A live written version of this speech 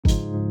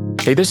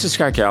Hey, this is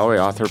Scott Galloway,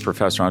 author,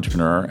 professor,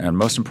 entrepreneur, and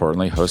most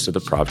importantly, host of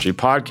the Prop G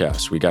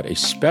podcast. We got a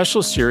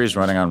special series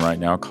running on right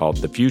now called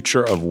The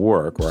Future of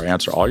Work, where I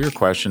answer all your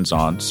questions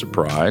on,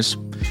 surprise,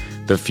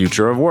 the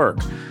future of work.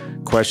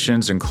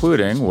 Questions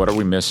including, what are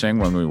we missing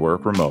when we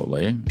work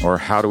remotely? Or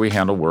how do we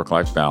handle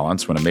work-life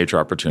balance when a major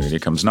opportunity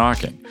comes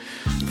knocking?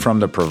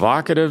 From the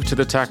provocative to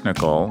the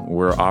technical,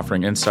 we're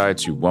offering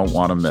insights you won't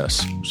want to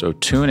miss. So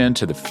tune in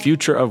to The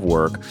Future of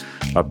Work,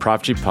 a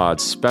Prop G Pod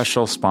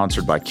special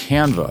sponsored by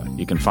Canva.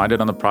 You can find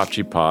it on the Prop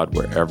G Pod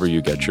wherever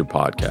you get your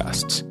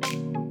podcasts.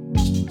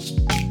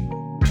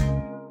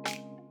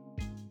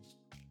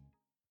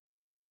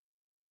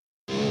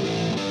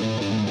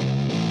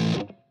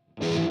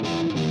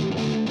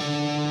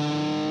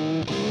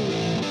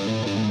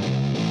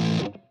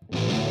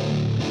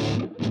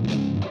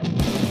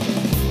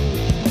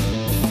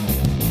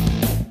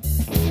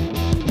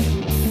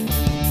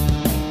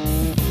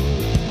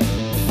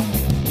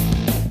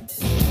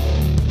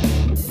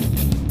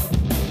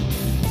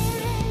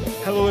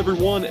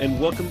 And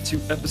welcome to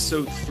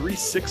episode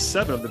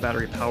 367 of the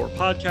Battery Power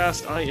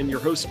Podcast. I am your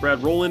host,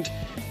 Brad Rowland.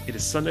 It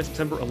is Sunday,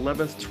 September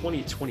 11th,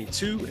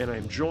 2022, and I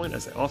am joined,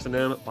 as I often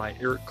am, by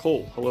Eric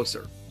Cole. Hello,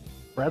 sir.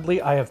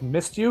 Bradley, I have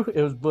missed you.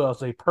 It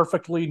was a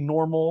perfectly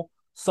normal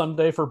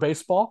Sunday for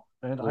baseball,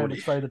 and I'm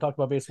excited to talk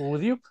about baseball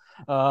with you.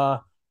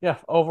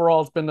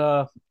 Overall, it's been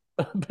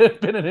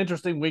been an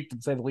interesting week, to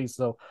say the least,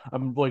 so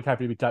I'm really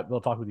happy to be able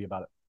to talk with you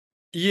about it.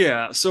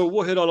 Yeah, so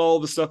we'll hit on all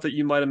the stuff that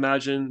you might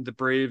imagine. The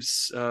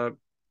Braves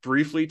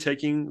briefly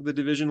taking the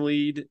division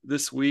lead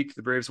this week.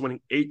 The Braves winning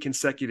 8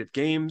 consecutive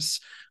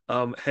games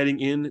heading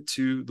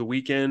into the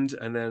weekend,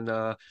 and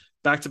then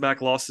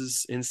back-to-back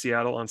losses in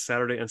Seattle on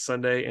Saturday and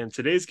Sunday. And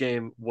today's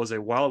game was a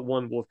wild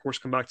one. We'll, of course,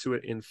 come back to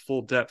it in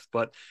full depth,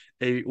 but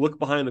a look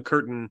behind the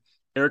curtain.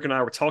 Eric and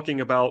I were talking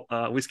about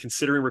at least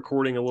considering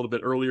recording a little bit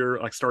earlier,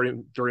 like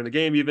starting during the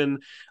game even.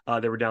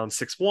 They were down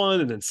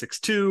 6-1 and then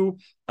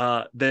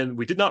 6-2. Then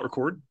we did not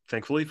record,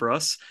 thankfully for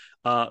us.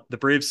 The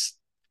Braves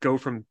go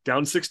from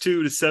down 6-2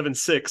 to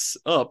 7-6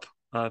 up,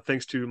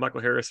 thanks to Michael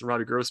Harris and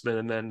Robbie Grossman,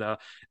 and then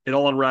it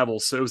all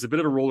unravels. So it was a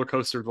bit of a roller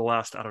coaster the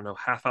last,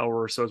 half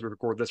hour or so as we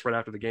record this right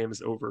after the game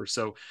is over.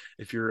 So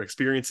if you're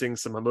experiencing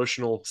some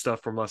emotional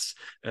stuff from us,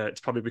 it's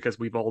probably because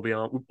we've all been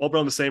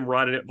on the same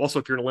ride. And also,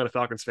 if you're an Atlanta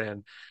Falcons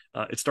fan,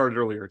 it started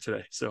earlier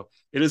today. So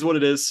it is what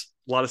it is.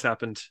 A lot has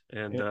happened,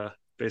 and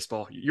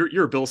baseball.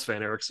 You're a Bills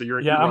fan, Eric. So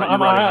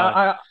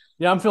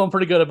I'm feeling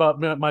pretty good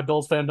about my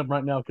Bills fandom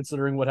right now,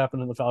 considering what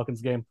happened in the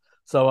Falcons game.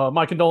 So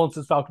my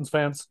condolences, Falcons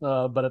fans.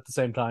 But at the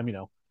same time,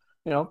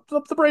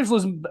 the Braves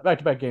losing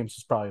back-to-back games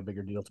is probably a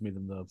bigger deal to me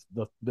than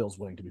the Bills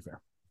winning, to be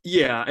fair.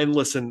 Yeah, and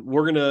listen,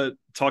 we're gonna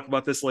talk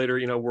about this later.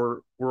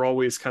 We're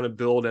always kind of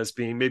billed as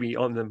being maybe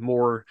on the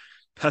more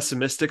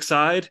pessimistic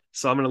side.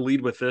 So I'm going to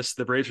lead with this.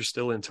 The Braves are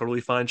still in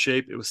totally fine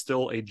shape. It was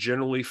still a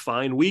generally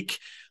fine week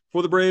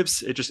for the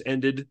Braves. It just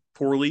ended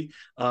poorly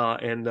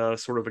and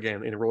sort of,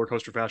 again, in a roller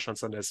coaster fashion on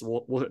Sunday.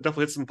 So we'll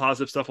definitely hit some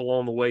positive stuff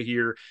along the way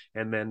here,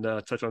 and then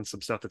touch on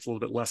some stuff that's a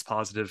little bit less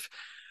positive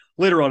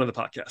later on in the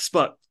podcast.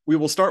 But we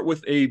will start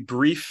with a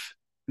brief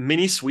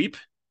mini sweep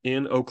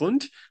in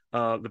Oakland.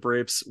 The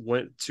Braves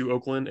went to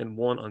Oakland and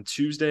won on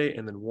Tuesday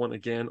and then won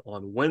again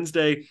on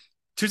Wednesday.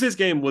 Tuesday's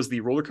game was the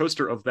roller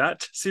coaster of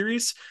that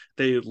series.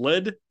 They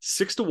led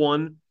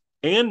 6-1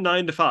 and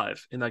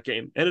 9-5 in that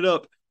game. Ended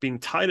up being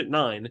tied at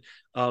 9.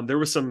 There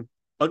was some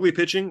ugly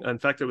pitching. In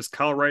fact, it was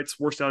Kyle Wright's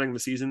worst outing of the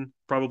season,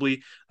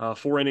 probably.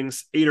 4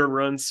 innings, 8 earned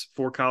runs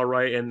for Kyle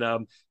Wright. And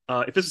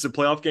if this was a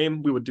playoff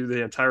game, we would do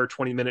the entire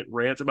 20-minute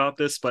rant about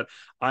this, but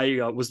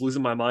I was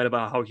losing my mind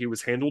about how he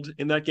was handled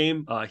in that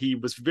game. He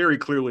was very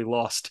clearly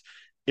lost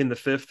in the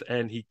 5th,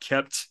 and he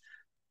kept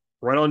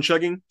right on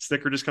chugging.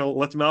 Snitker just kind of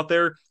left him out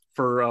there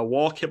for a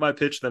walk, hit by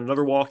pitch, then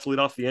another walk to lead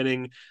off the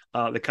inning.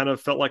 They kind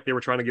of felt like they were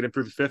trying to get him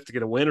through the 5th to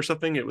get a win or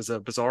something. It was a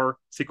bizarre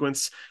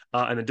sequence,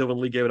 and then Dylan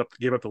Lee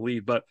gave up the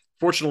lead. But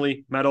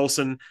fortunately, Matt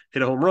Olson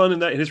hit a home run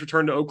in his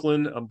return to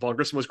Oakland. Vaughn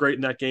Grissom was great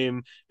in that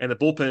game, and the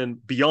bullpen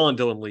beyond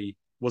Dylan Lee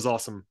was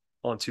awesome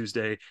on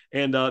Tuesday.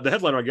 And the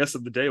headliner, I guess,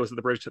 of the day was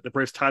that the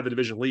Braves tied the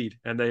division lead,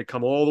 and they had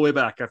come all the way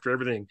back after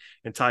everything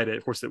and tied it.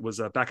 Of course, it was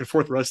back and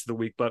forth the rest of the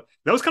week, but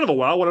that was kind of a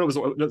wild one. It was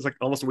like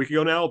almost a week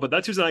ago now, but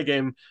that Tuesday night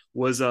game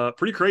was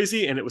pretty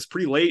crazy, and it was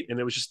pretty late, and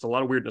it was just a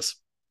lot of weirdness.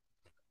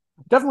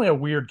 Definitely a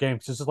weird game.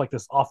 It's just like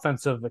this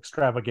offensive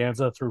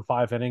extravaganza through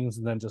 5 innings,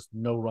 and then just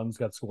no runs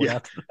got scored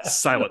after that.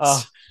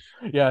 Silence.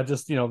 The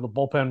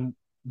bullpen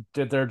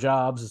did their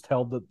jobs, just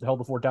held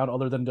the fort down,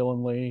 other than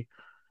Dylan Lee.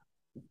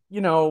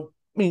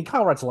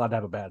 Kyle Wright's allowed to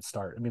have a bad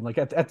start.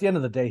 At the end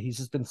of the day, he's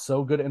just been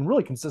so good and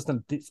really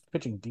consistent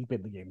pitching deep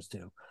in the games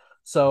too.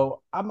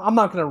 So I'm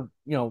not going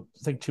to,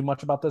 think too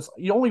much about this.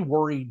 You only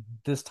worry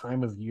this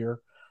time of year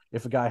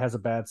if a guy has a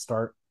bad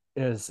start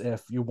is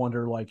if you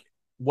wonder, like,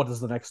 what does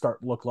the next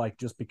start look like,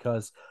 just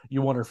because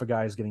you wonder if a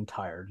guy is getting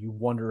tired. You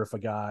wonder if a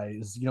guy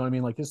is,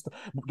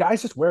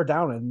 guys just wear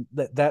down,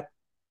 and that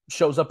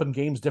shows up in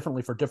games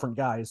differently for different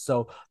guys.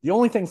 So the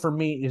only thing for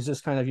me is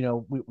just kind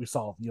of, we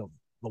saw,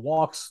 the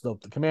walks, the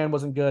command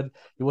wasn't good.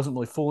 He wasn't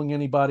really fooling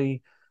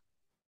anybody.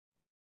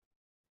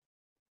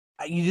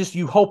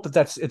 you hope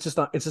that it's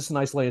just an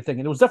isolated thing.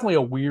 And it was definitely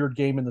a weird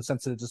game in the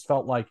sense that it just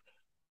felt like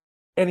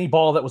any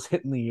ball that was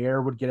hit in the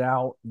air would get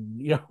out.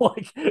 And,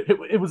 like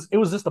it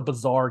was just a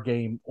bizarre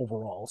game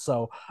overall.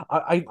 So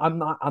I'm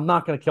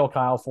not going to kill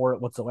Kyle for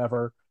it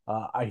whatsoever.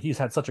 He's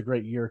had such a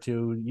great year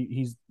too.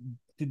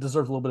 He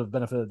deserves a little bit of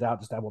benefit of the doubt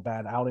just to have a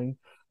bad outing.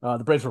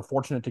 The Braves were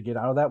fortunate to get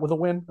out of that with a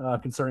win,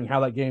 considering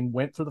how that game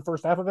went through the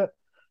first half of it.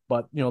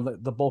 But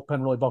the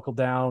bullpen really buckled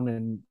down,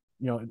 and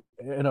it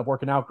ended up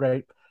working out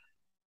great.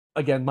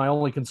 Again, my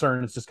only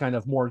concern is just kind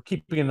of more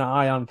keeping an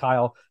eye on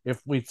Kyle.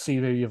 If we see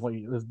if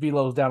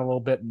velo's down a little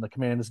bit and the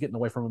command is getting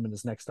away from him in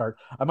his next start,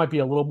 I might be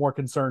a little more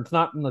concerned.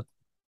 Not in the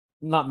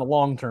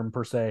long term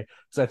per se,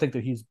 because I think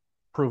that he's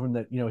proven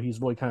that he's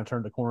really kind of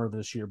turned the corner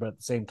this year. But at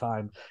the same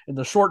time, in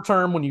the short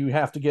term, when you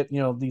have to get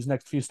these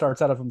next few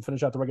starts out of him,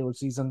 finish out the regular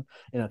season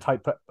in a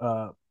tight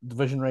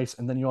division race,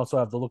 and then you also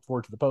have to look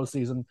forward to the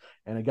postseason.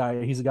 And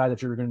he's a guy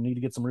that you're going to need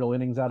to get some real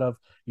innings out of.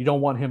 You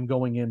don't want him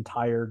going in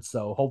tired.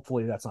 So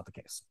hopefully that's not the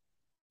case.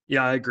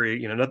 Yeah, I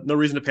agree. No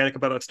reason to panic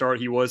about that start.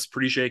 He was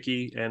pretty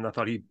shaky, and I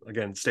thought he,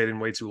 again, stayed in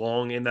way too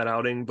long in that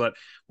outing, but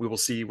we will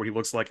see what he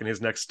looks like in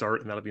his next start,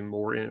 and that'll be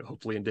more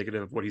hopefully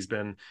indicative of what he's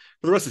been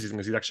for the rest of the season,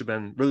 because he's actually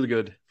been really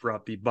good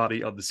throughout the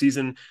body of the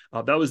season.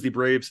 That was the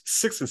Braves'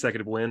 6th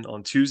consecutive win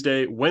on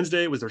Tuesday.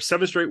 Wednesday was their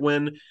 7th straight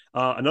win.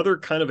 Another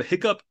kind of a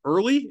hiccup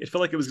early. It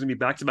felt like it was going to be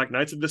back-to-back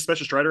nights of this.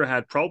 Spencer Strider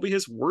had probably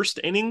his worst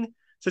inning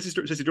since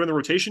he joined the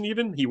rotation.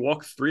 Even he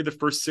walked 3 of the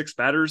first 6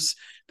 batters.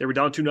 They were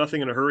down 2-0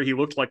 in a hurry. He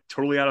looked like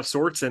totally out of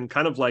sorts, and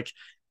kind of like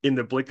in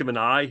the blink of an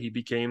eye, he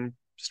became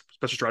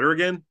Spencer Strider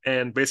again,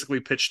 and basically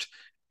pitched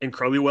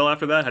incredibly well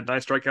after that. Had 9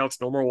 strikeouts,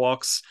 no more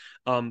walks.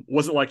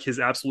 Wasn't like his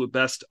absolute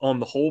best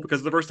on the whole because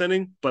of the first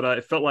inning, but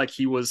it felt like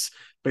he was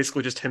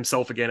basically just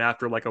himself again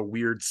after like a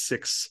weird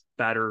 6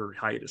 batter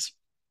hiatus.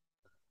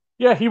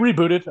 Yeah, he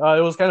rebooted.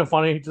 It was kind of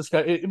funny.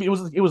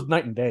 It was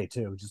night and day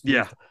too.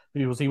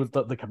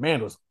 The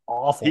command was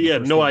awful. He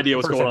had no idea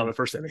what's going on in the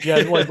first inning. Yeah,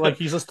 like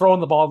he's just throwing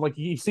the ball. Like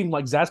he seemed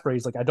like exasperated.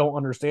 He's like, I don't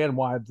understand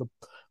why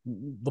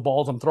the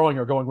balls I'm throwing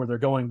are going where they're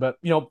going. But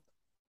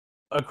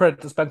a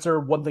credit to Spencer.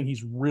 One thing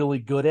he's really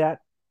good at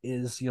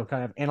is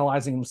kind of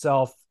analyzing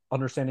himself,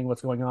 understanding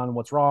what's going on and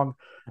what's wrong.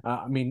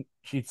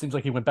 It seems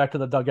like he went back to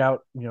the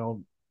dugout,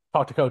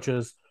 talked to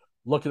coaches,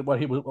 looked at what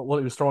he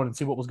was throwing and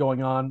see what was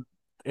going on,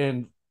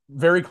 and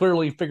very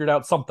clearly figured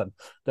out something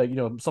that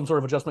some sort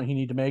of adjustment he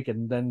needed to make,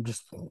 and then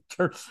just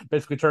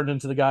basically turned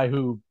into the guy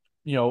who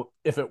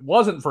if it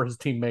wasn't for his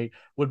teammate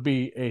would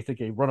be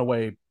a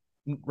runaway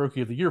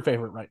rookie of the year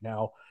favorite right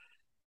now.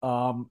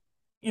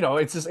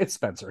 It's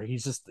Spencer.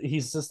 He's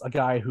just a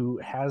guy who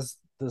has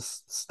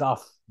this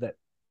stuff that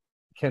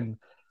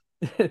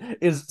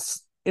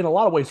is in a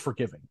lot of ways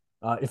forgiving.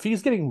 If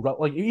he's getting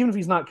even if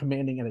he's not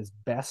commanding at his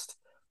best,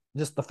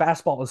 just the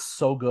fastball is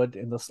so good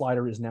and the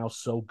slider is now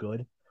so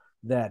good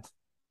that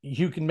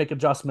you can make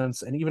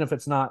adjustments, and even if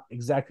it's not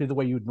exactly the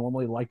way you would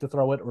normally like to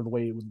throw it or the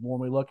way it would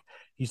normally look,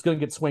 he's going to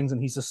get swings, and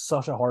he's just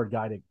such a hard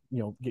guy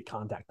to get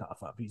contact off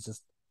of. He's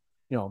just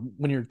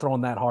when you're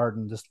throwing that hard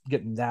and just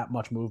getting that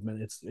much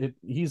movement,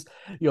 he's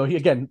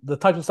again, the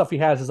type of stuff he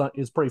has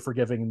is pretty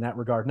forgiving in that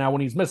regard. Now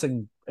when he's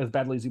missing as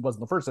badly as he was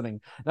in the first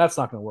inning, that's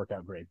not going to work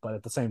out great, but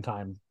at the same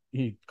time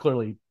he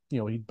clearly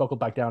he buckled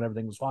back down,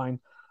 everything was fine.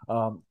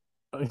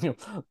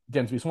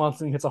 Dansby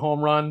Swanson hits a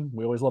home run.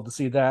 We always love to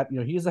see that.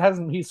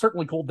 He's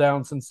certainly cooled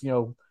down since he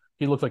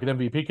looked like an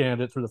MVP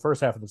candidate through the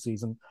first half of the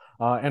season.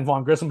 And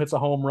Vaughn Grissom hits a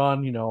home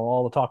run.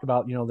 All the talk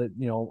about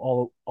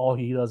that all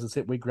he does is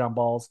hit weak ground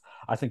balls,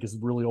 I think is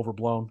really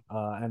overblown.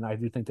 And I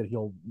do think that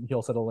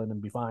he'll settle in and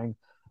be fine.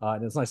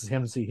 And it's nice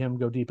to see him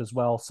go deep as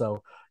well.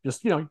 So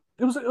just it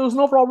was an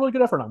overall really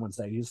good effort on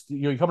Wednesday. He's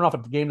coming off a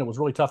game that was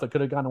really tough that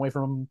could have gone away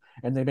from him,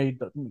 and they made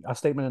a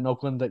statement in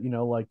Oakland that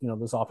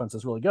this offense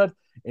is really good.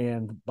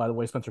 And by the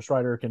way, Spencer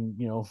Strider can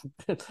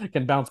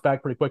can bounce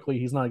back pretty quickly.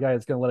 He's not a guy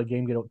that's going to let a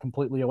game get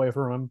completely away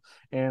from him,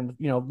 and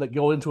that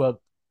go into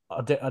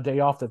a day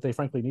off that they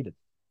frankly needed.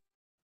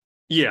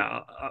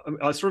 Yeah,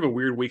 it's sort of a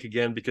weird week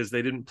again because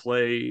they didn't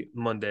play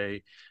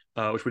Monday.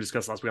 Which we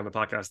discussed last week on the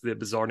podcast, the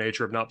bizarre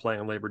nature of not playing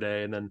on Labor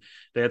Day. And then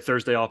they had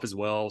Thursday off as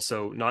well.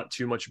 So not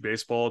too much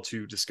baseball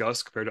to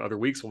discuss compared to other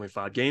weeks, only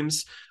 5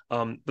 games.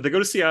 But they go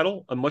to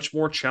Seattle, a much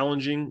more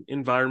challenging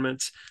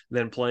environment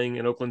than playing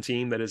an Oakland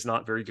team that is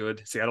not very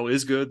good. Seattle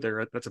is good.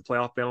 That's a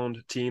playoff bound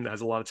team that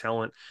has a lot of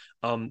talent.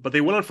 But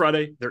they win on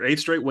Friday, their 8th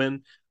straight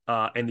win.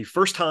 And the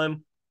first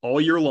time all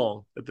year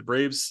long that the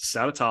Braves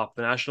sat atop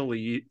the National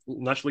League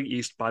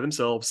East by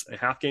themselves, a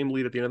half game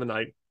lead at the end of the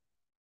night.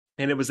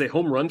 And it was a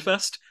home run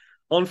fest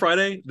on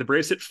Friday. The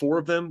Braves hit 4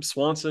 of them.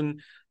 Swanson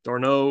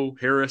d'Arnaud,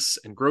 Harris,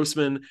 and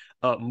Grossman.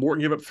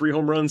 Morton gave up 3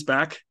 home runs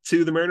back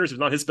to the Mariners. It was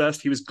not his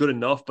best. He was good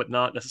enough, but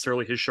not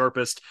necessarily his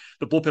sharpest.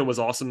 The bullpen was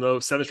awesome, though.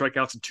 7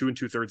 strikeouts in 2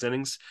 2/3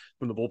 innings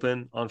from the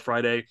bullpen on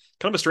Friday.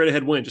 Kind of a straight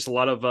ahead win. Just a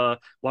lot of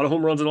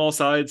home runs on all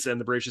sides, and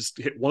the Braves just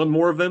hit one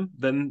more of them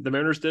than the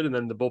Mariners did, and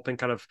then the bullpen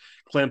kind of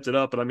clamped it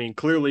up. But I mean,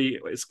 clearly,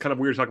 it's kind of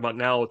weird talking about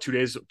now 2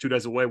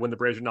 days away when the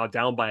Braves are now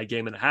down by a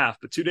game and a half.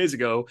 But 2 days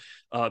ago,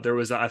 there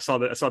was I saw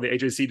the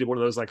AJC did one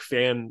of those like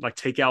fan like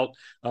takeout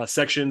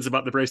sections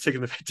about the Braves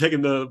taking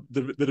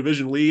the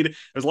division lead.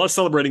 There's a lot of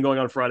celebrating going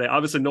on Friday.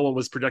 Obviously, no one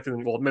was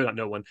projecting. Well, maybe not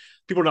no one.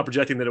 People are not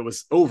projecting that it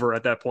was over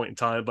at that point in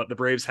time. But the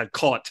Braves had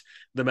caught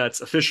the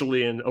Mets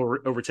officially and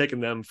overtaken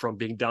them from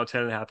being down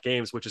 10.5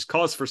 games, which is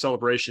cause for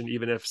celebration,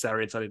 even if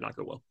Saturday and Sunday did not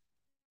go well.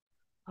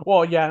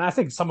 Well, yeah, and I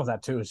think some of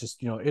that too is just,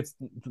 it's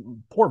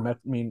poor Mets.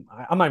 I mean,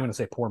 I'm not even going to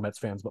say poor Mets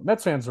fans, but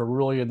Mets fans are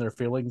really in their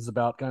feelings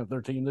about kind of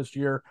their team this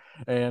year.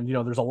 And,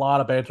 there's a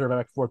lot of banter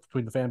back and forth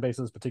between the fan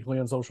bases, particularly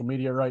on social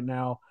media right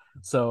now.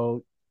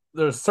 So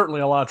there's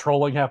certainly a lot of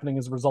trolling happening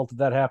as a result of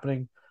that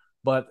happening.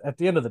 But at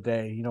the end of the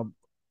day,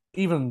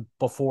 even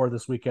before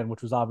this weekend,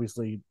 which was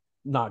obviously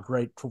not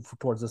great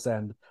towards this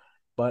end,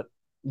 but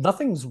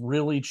nothing's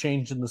really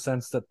changed in the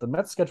sense that the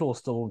Mets schedule is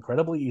still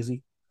incredibly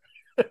easy.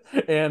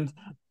 And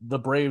the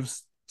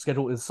Braves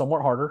schedule is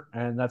somewhat harder,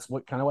 and that's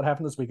what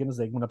happened this weekend is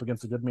they went up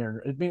against a good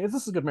Mariners. I mean, this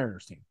is a good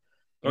Mariners team.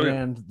 Okay.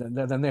 And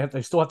then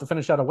they still have to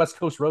finish out a West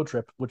Coast road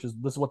trip, which is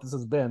what this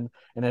has been,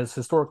 and has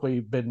historically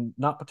been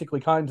not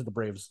particularly kind to the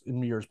Braves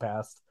in years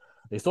past.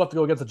 They still have to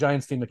go against a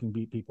Giants team that can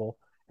beat people,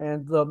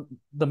 and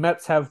the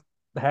Mets have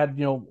had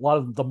a lot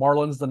of the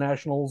Marlins, the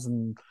Nationals,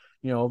 and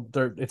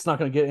it's not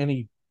going to get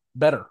any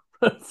better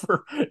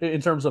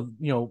in terms of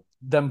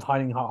them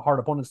finding hard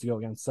opponents to go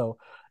against. So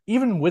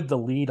even with the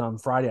lead on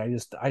Friday,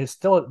 I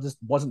still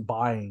wasn't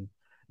buying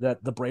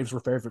that the Braves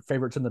were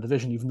favorites in the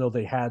division, even though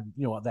they had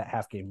that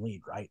half game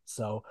lead, right?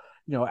 So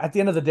at the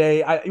end of the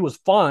day, it was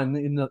fun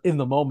in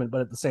the moment,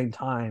 but at the same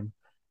time,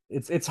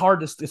 it's hard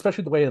to,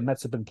 especially the way the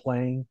Mets have been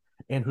playing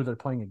and who they're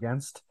playing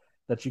against,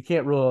 that you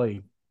can't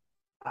really.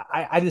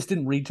 I just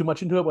didn't read too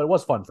much into it, but it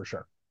was fun for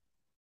sure.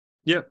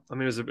 Yeah, I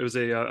mean, it was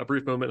a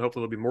brief moment.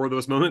 Hopefully, there'll be more of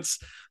those moments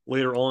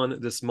later on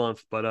this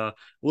month. But a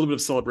little bit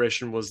of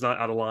celebration was not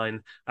out of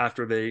line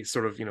after they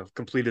sort of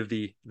completed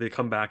the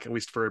comeback, at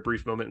least for a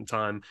brief moment in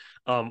time.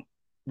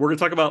 We're going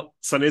to talk about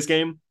Sunday's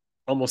game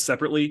almost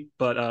separately,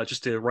 but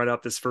just to write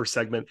out this first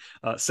segment,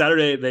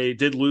 Saturday they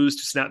did lose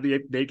to snap the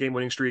 8-game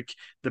winning streak.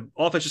 The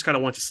offense just kind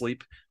of went to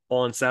sleep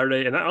on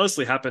Saturday, and that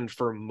honestly happened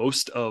for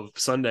most of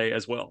Sunday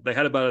as well. They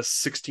had about a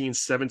 16,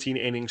 17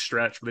 inning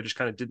stretch where they just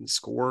kind of didn't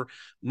score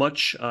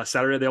much.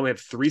 Saturday, they only had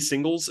 3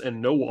 singles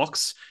and no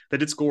walks. They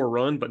did score a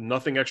run, but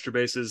nothing extra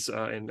bases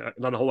and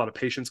not a whole lot of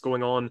patience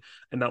going on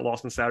in that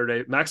loss on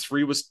Saturday. Max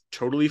Fried was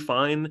totally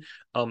fine.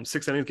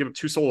 6 innings, gave up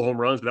 2 solo home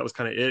runs, but that was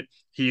kind of it.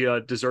 He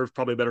deserved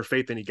probably better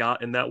faith than he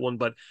got in that one,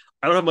 but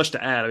I don't have much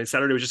to add. I mean,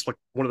 Saturday was just like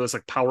one of those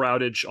like power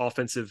outage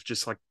offensive,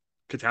 just like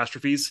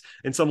catastrophes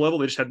in some level.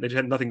 They just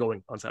had nothing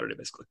going on Saturday,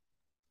 basically.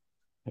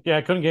 Yeah,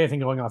 I couldn't get anything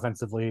going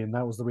offensively, and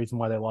that was the reason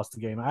why they lost the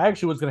game. I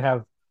actually was going to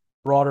have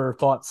broader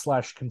thoughts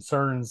 /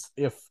 concerns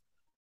if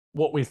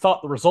what we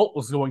thought the result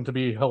was going to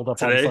be held up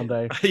today? On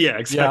Sunday. Yeah,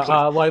 exactly.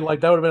 Yeah, like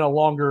that would have been a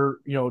longer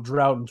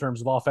drought in terms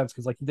of offense,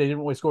 because like they didn't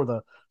really score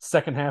the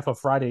second half of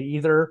Friday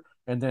either,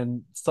 and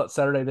then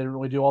Saturday they didn't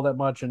really do all that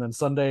much, and then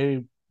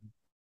Sunday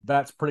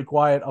that's pretty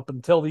quiet up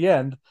until the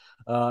end.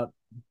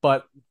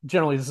 But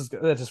generally,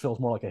 that just feels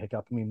more like a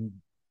hiccup. I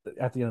mean,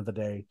 at the end of the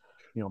day,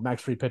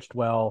 Max Fried pitched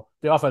well.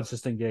 The offense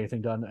just didn't get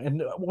anything done,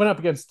 and went up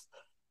against,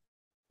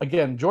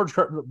 again, George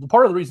Kirby.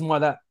 Part of the reason why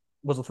that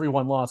was a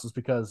 3-1 loss is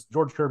because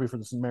George Kirby for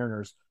the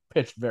Mariners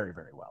pitched very,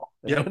 very well.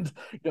 Yep.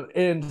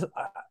 And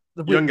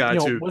the young guy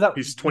too.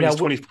 He's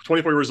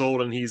 24 years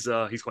old, and he's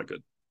quite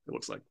good. It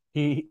looks like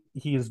he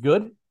is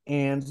good,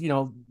 and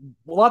a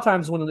lot of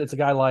times when it's a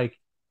guy like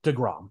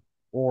DeGrom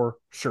or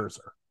Scherzer,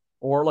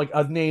 or like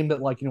a name that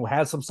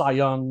has some Cy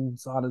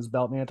Youngs on his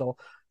belt mantle,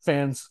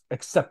 fans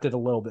accept it a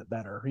little bit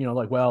better.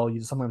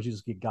 Sometimes you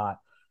just get got.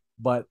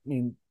 But I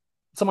mean,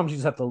 sometimes you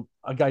just have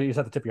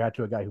to tip your hat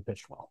to a guy who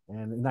pitched well.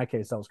 And in that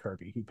case, that was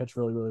Kirby. He pitched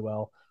really, really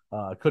well.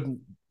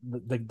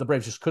 The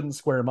Braves just couldn't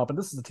square him up. And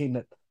this is a team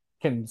that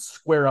can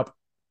square up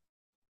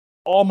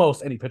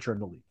almost any pitcher in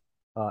the league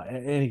at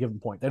any given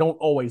point. They don't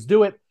always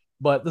do it,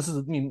 but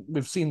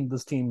we've seen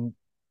this team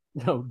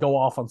go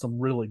off on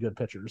some really good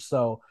pitchers.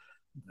 So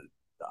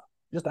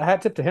just a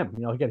hat tip to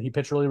him. Again, he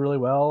pitched really, really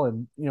well,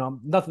 and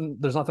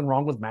there's nothing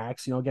wrong with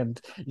Max. Again,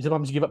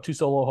 sometimes you give up 2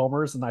 solo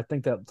homers, and I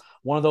think that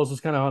one of those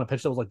was kind of on a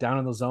pitch that was like down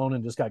in the zone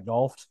and just got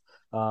golfed.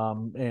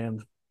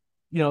 And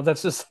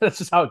that's just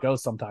how it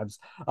goes sometimes.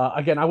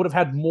 Again, I would have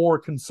had more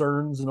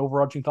concerns and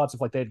overarching thoughts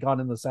if they had gone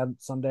in the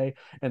Sunday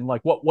and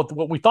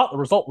what we thought the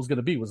result was going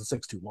to be was a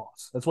 6-2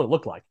 loss. That's what it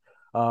looked like.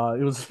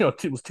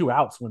 It was 2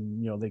 outs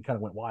when they kind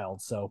of went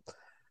wild. So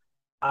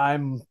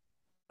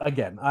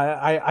again,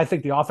 I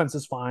think the offense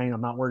is fine.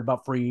 I'm not worried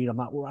about Freed. I'm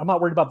not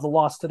worried about the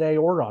loss today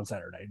or on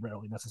Saturday,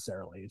 really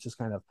necessarily. It's just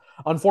kind of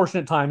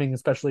unfortunate timing,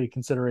 especially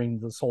considering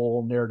this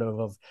whole narrative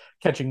of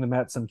catching the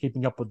Mets and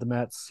keeping up with the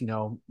Mets.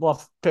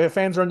 Well,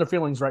 fans are in their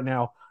feelings right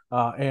now.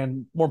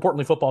 And more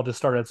importantly, football just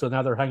started, so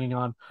now they're hanging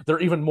on. They're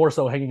even more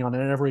so hanging on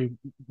in every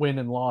win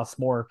and loss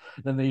more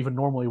than they even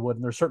normally would.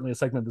 And there's certainly a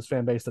segment of this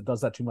fan base that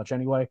does that too much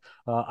anyway.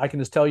 I can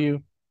just tell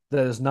you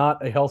that is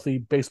not a healthy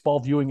baseball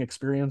viewing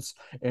experience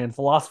and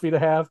philosophy to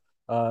have.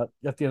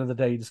 At the end of the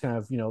day, you just kind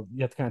of, you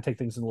have to kind of take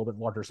things in a little bit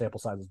larger sample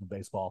sizes than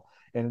baseball.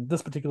 And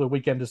this particular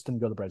weekend just didn't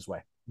go the Braves'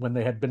 way when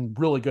they had been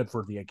really good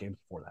for the 8 games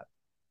before that.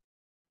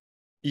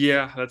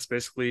 Yeah, that's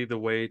basically the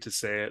way to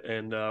say it.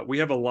 And we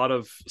have a lot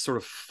of sort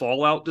of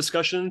fallout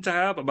discussion to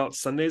have about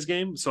Sunday's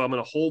game. So I'm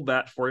going to hold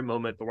that for a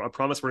moment, but I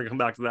promise we're going to come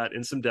back to that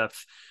in some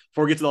depth.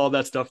 Before we get to all of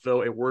that stuff,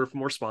 though, a word from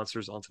more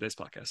sponsors on today's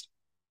podcast.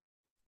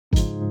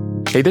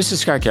 Hey, this is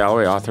Scott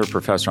Galloway, author,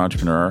 professor,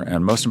 entrepreneur,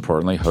 and most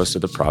importantly, host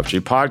of the Prop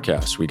G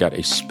podcast. We got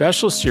a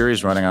special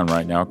series running on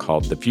right now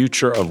called The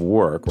Future of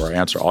Work, where I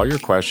answer all your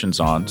questions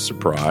on,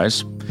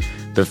 surprise,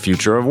 the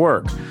future of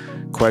work.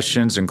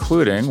 Questions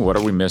including, what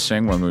are we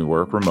missing when we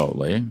work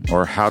remotely?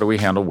 Or how do we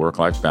handle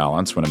work-life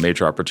balance when a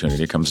major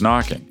opportunity comes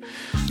knocking?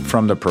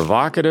 From the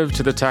provocative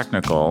to the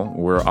technical,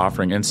 we're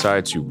offering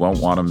insights you won't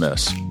want to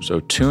miss.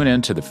 So tune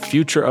in to The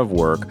Future of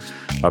Work,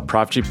 a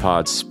Prop G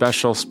Pod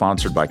special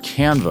sponsored by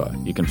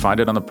Canva. You can find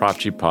it on the Prop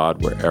G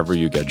Pod wherever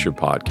you get your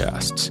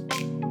podcasts.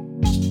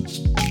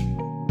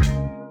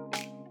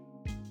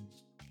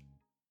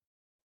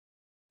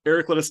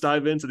 Eric, let us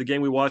dive into the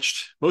game we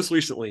watched most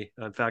recently.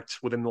 In fact,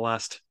 within the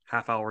last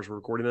half hours we're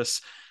recording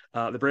this,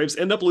 the Braves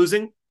end up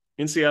losing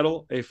in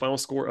Seattle, a final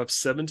score of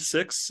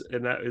 7-6.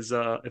 And that is,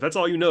 if that's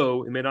all you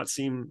know, it may not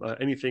seem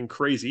anything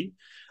crazy,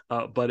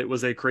 but it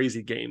was a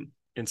crazy game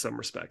in some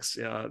respects.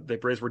 The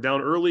Braves were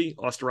down early.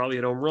 Osterwalder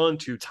had a home run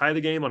to tie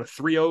the game on a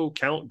 3-0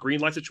 count,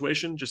 green light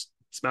situation, just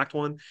smacked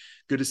one.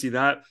 Good to see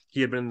that. He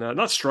had been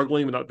not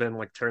struggling, but not been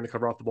like tearing the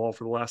cover off the ball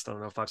for the last,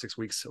 5-6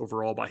 weeks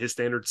overall by his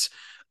standards.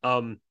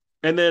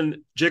 And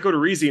then Jake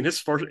Odorizzi in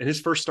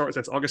his first start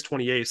since August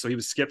 28th, so he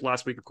was skipped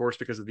last week, of course,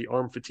 because of the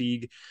arm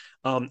fatigue.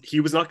 He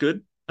was not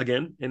good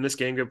again in this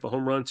game. Gave up a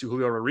home run to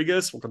Julio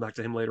Rodriguez. We'll come back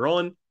to him later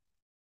on.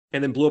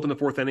 And then blew up in the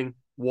 4th inning,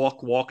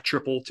 walk,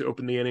 triple to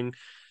open the inning.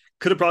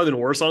 Could have probably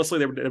been worse, honestly.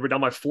 They were down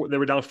by 4. They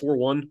were down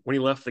 4-1 when he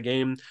left the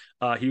game.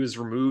 He was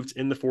removed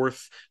in the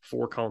 4th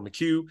for Colin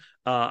McHugh,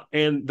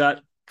 and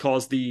that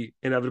caused the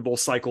inevitable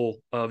cycle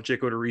of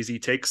Jake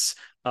Odorizzi takes.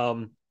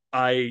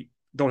 I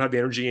don't have the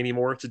energy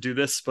anymore to do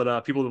this,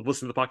 but people who've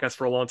listened to the podcast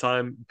for a long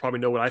time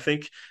probably know what I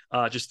think,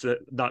 just to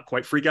not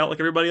quite freak out like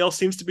everybody else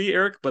seems to be,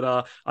 Eric.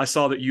 But I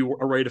saw that you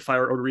are ready to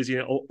fire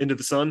Odorizzi into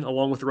the sun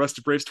along with the rest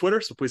of Braves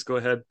Twitter. So please go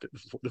ahead.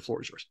 The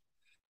floor is yours.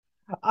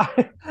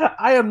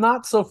 I am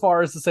not so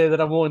far as to say that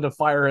I'm willing to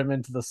fire him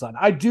into the sun.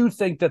 I do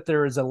think that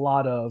there is a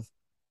lot of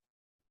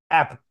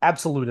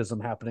absolutism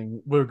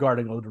happening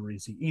regarding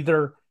Odorizzi.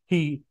 Either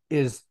he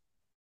is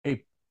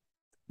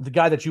the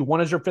guy that you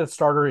want as your 5th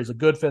starter is a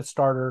good 5th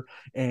starter,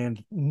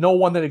 and no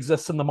one that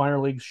exists in the minor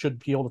leagues should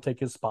be able to take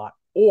his spot,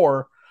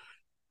 or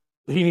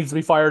he needs to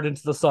be fired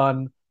into the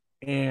sun.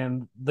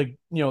 And the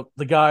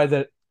guy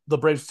that the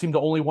Braves seem to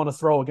only want to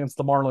throw against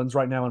the Marlins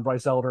right now, in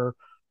Bryce Elder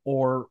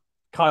or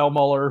Kyle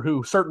Muller,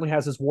 who certainly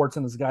has his warts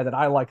and is a guy that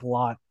I like a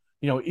lot,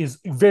 is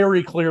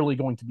very clearly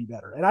going to be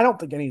better. And I don't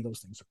think any of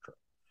those things are true.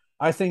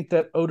 I think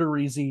that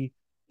Odorizzi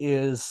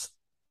is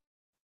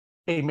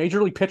a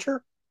major league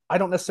pitcher. I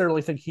don't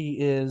necessarily think he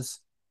is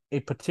a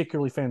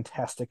particularly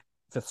fantastic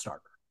 5th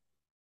starter.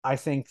 I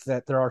think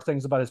that there are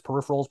things about his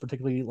peripherals,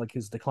 particularly like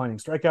his declining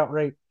strikeout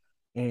rate,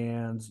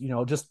 and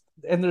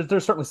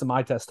there's certainly some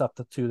eye test stuff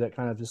too that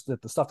kind of just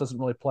that the stuff doesn't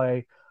really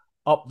play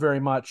up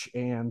very much,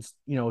 and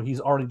he's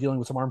already dealing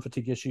with some arm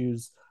fatigue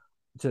issues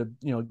to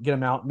get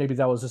him out. Maybe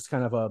that was just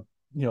kind of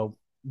a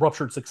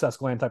ruptured success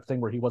gland type of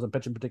thing where he wasn't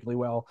pitching particularly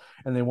well,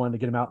 and they wanted to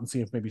get him out and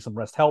see if maybe some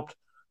rest helped,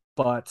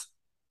 but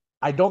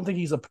I don't think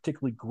he's a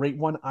particularly great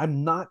one.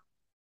 I'm not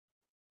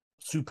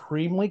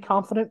supremely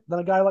confident that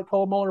a guy like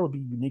Cole Muller would be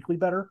uniquely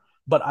better,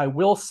 but I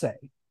will say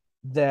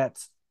that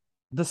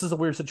this is a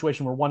weird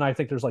situation where, one, I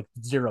think there's like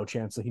 0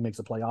 chance that he makes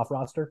a playoff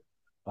roster.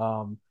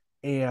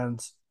 And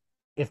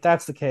if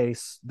that's the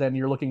case, then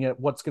you're looking at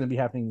what's going to be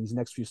happening in these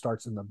next few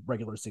starts in the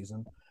regular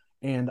season.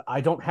 And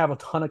I don't have a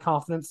ton of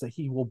confidence that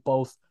he will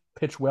both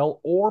pitch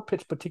well or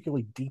pitch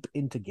particularly deep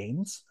into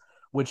games.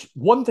 Which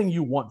one thing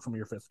you want from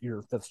your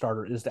fifth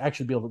starter is to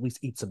actually be able to at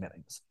least eat some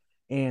innings.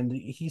 And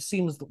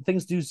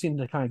things do seem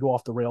to kind of go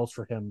off the rails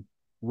for him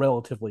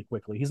relatively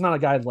quickly. He's not a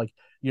guy like,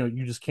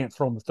 you just can't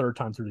throw him the 3rd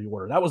time through the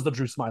order. That was the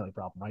Drew Smyly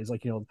problem, right? He's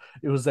like,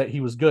 it was that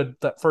he was good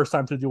that 1st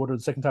time through the order.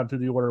 The 2nd time through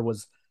the order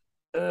was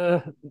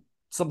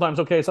sometimes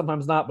okay,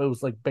 sometimes not, but it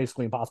was like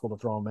basically impossible to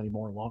throw him any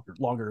more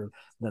longer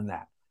than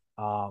that.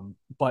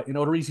 But in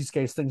Odorizzi's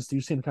case, things do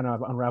seem to kind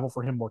of unravel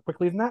for him more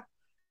quickly than that.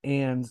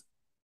 And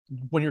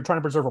when you're trying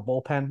to preserve a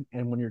bullpen,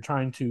 and when you're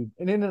trying to,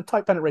 and in a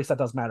tight pennant race, that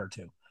does matter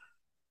too.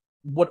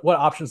 What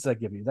options does that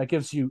give you? That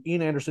gives you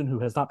Ian Anderson, who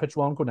has not pitched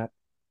well in Gwinnett.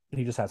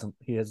 He just hasn't.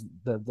 He has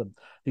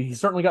he's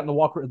certainly gotten the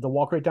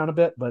walk rate down a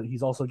bit, but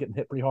he's also getting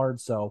hit pretty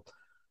hard. So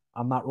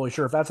I'm not really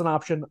sure if that's an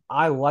option.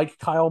 I like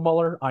Kyle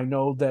Muller. I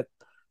know that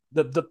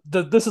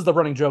this is the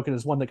running joke, and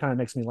is one that kind of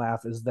makes me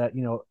laugh, is that,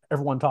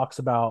 everyone talks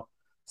about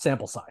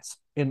sample size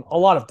in a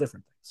lot of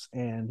different things.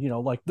 And,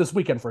 like this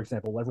weekend, for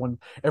example,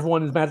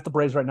 everyone is mad at the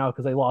Braves right now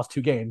because they lost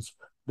 2 games.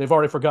 They've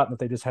already forgotten that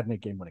they just had an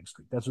 8-game winning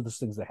streak. That's what the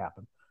things that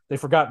happen. They've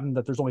forgotten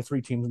that there's only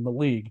 3 teams in the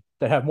league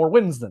that have more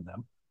wins than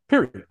them,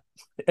 period.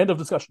 End of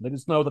discussion. They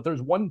just know that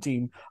there's one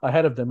team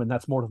ahead of them, and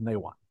that's more than they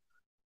want.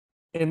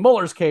 In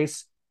Muller's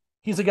case,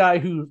 he's a guy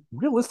who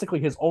realistically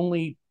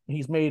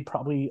he's made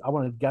probably, I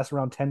want to guess,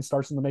 around 10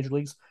 starts in the major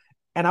leagues,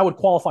 and I would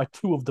qualify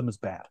 2 of them as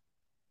bad.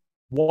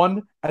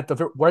 One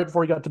right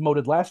before he got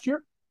demoted last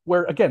year,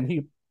 where again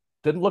he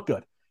didn't look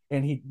good,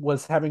 and he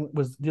was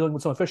dealing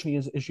with some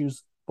efficiency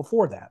issues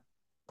before that.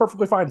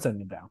 Perfectly fine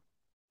sending him down.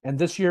 And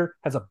this year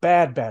has a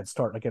bad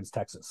start against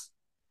Texas,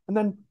 and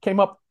then came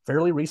up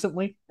fairly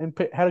recently and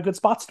had a good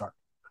spot start.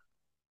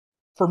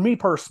 For me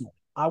personally,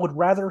 I would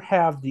rather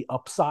have the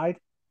upside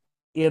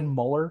in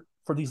Muller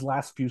for these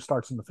last few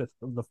starts in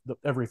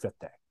every 5th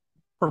day.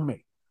 For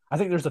me, I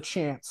think there's a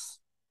chance,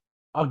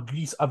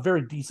 a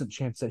very decent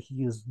chance, that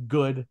he is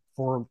good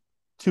for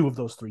 2 of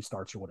those 3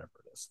 starts or whatever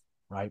it is,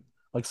 right?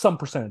 Like some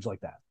percentage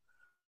like that.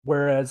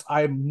 Whereas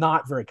I'm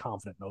not very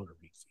confident in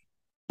Odorizzi.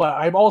 But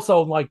I'm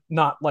also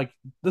not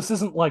this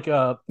isn't like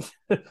a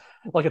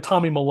like a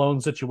Tommy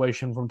Malone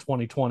situation from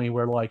 2020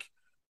 where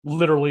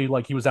literally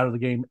he was out of the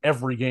game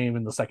every game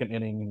in the 2nd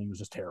inning and he was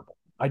just terrible.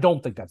 I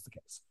don't think that's the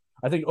case.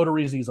 I think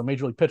Odorizzi is a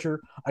major league pitcher.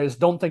 I just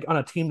don't think on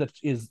a team that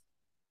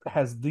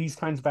has these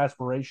kinds of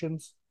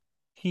aspirations,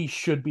 he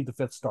should be the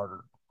 5th starter.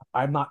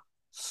 I'm not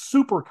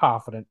super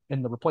confident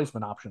in the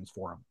replacement options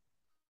for him.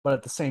 But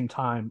at the same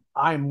time,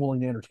 I'm willing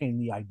to entertain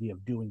the idea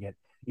of doing it,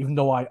 even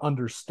though I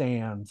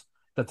understand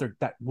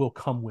that will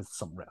come with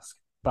some risk.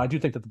 But I do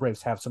think that the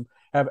Braves have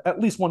at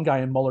least one guy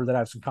in Muller that I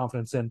have some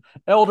confidence in.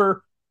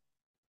 Elder,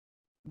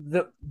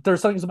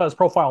 there's things about his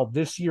profile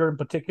this year in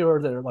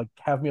particular that are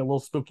have me a little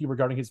spooky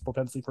regarding his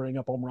propensity for hitting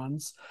up home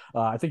runs.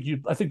 I think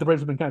the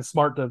Braves have been kind of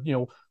smart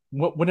to,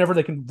 whenever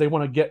they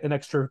want to get an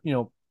extra,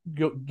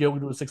 go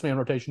to a 6-man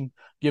rotation,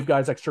 give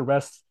guys extra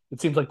rest. It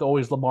seems like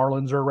always the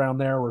Marlins are around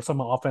there, or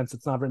some offense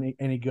that's not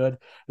any good,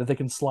 that they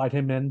can slide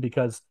him in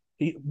because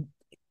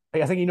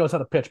I think he knows how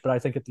to pitch, but I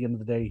think at the end of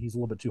the day, he's a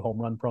little bit too home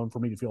run prone for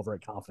me to feel very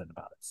confident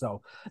about it.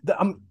 So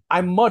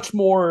I'm much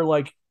more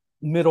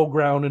middle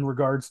ground in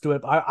regards to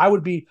it. I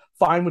would be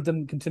fine with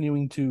them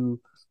continuing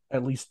to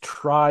at least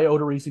try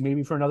Odorizzi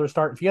maybe for another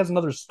start. If he has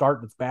another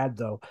start that's bad,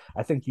 though,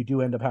 I think you do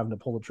end up having to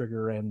pull the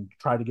trigger and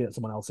try to get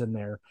someone else in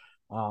there.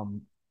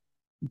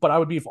 But I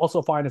would be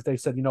also fine if they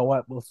said, you know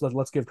what,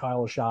 let's give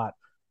Kyle a shot.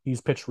 He's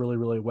pitched really,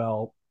 really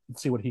well.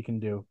 Let's see what he can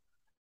do.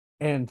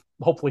 And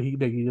hopefully he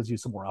gives you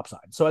some more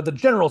upside. So at the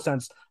general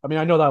sense, I mean,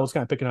 I know that I was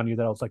kind of picking on you,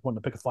 that I was wanting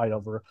to pick a fight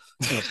over,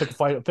 pick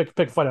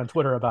a fight on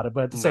Twitter about it.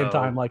 But at the same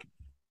time,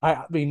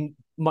 I mean,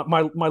 my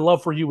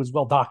love for you is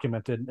well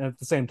documented. And at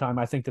the same time,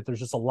 I think that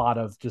there's just a lot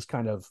of just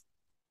kind of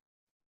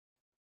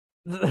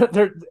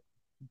there.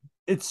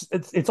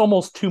 It's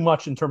almost too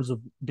much in terms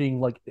of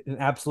being an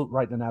absolute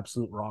right and an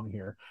absolute wrong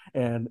here.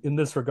 And in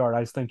this regard,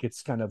 I think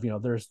it's kind of,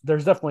 there's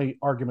definitely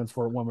arguments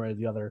for it one way or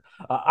the other.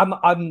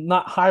 I'm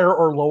not higher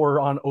or lower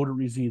on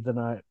Odorizzi than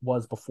I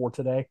was before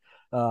today.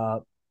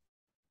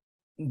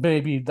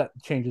 Maybe that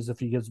changes if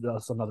he gives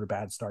us another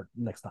bad start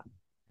next time.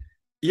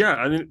 Yeah,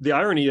 I mean, the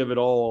irony of it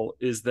all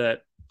is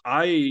that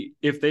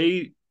if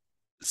they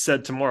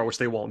said tomorrow, which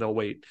they won't, they'll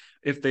wait.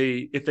 If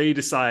they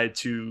decide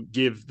to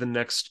give the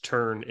next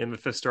turn in the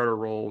 5th starter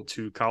role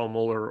to Kyle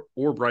Muller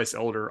or Bryce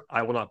Elder,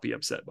 I will not be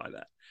upset by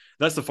that.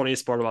 That's the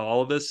funniest part about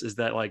all of this, is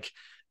that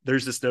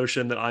there's this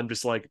notion that I'm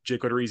just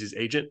Jake Odorizzi's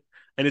agent,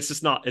 and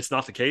it's not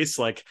the case.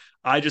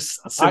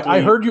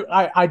 I heard you.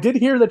 I did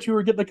hear that you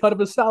were getting a cut of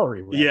his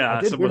salary. Right?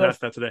 Yeah, someone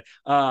asked that today.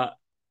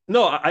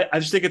 No, I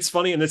just think it's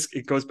funny, and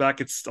it goes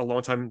back. It's a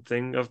long time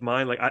thing of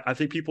mine. I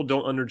think people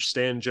don't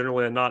understand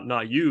generally, and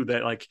not you,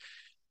 that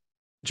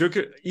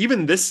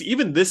even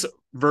this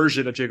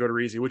version of Jake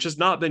Odorizzi, which has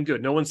not been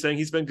good. No one's saying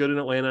he's been good in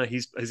Atlanta.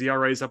 His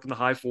ERA is up in the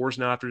high 4s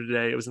now after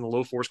today. It was in the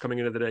low 4s coming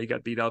into the day. He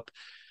got beat up.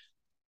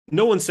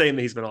 No one's saying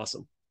that he's been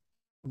awesome,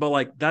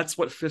 but that's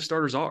what 5th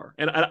starters are.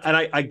 And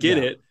I get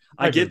it.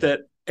 I get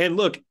that. And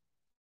look,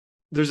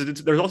 there's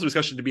also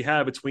discussion to be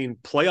had between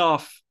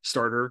playoff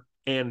starter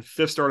and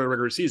 5th starter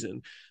regular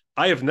season.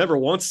 I have never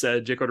once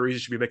said Jake Odorizzi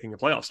should be making a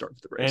playoff start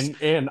for the Braves.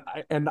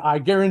 And I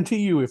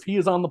guarantee you, if he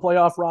is on the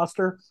playoff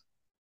roster,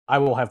 I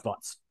will have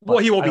thoughts. Well,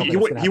 he won't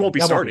be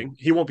starting.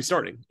 He won't be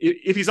starting.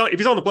 If he's on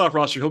the playoff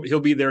roster,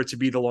 he'll be there to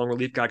be the long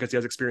relief guy because he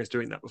has experience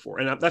doing that before.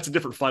 And that's a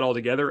different fight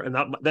altogether. And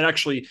that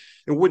actually,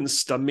 it wouldn't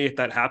stun me if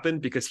that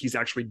happened, because he's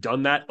actually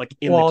done that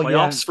in the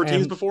playoffs for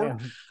teams before.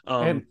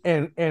 And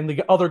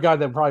the other guy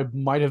that probably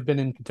might have been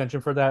in contention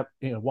for that,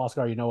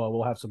 Huascar Ynoa,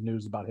 we'll have some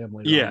news about him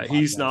later. Yeah,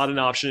 he's not an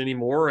option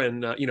anymore.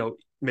 And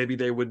maybe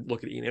they would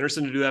look at Ian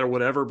Anderson to do that or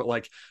whatever. But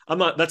like,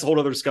 that's a whole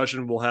other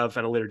discussion we'll have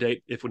at a later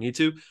date if we need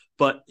to.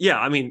 But yeah,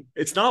 I mean,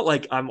 it's not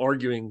like I'm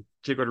arguing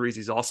Jake Odorizzi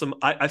is awesome.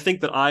 I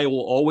think that I will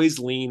always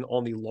lean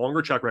on the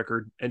longer track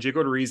record, and Jake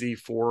Odorizzi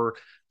for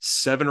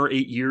 7 or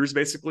 8 years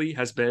basically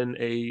has been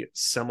a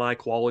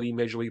semi-quality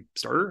major league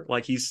starter.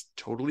 Like, he's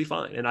totally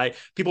fine. And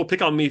people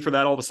pick on me for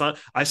that all the time.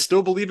 I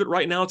still believe it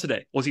right now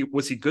today. Was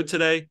he good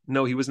today?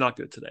 No, he was not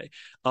good today.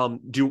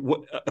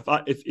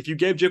 If you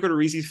gave Jake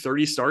Odorizzi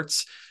 30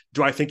 starts,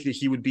 do I think that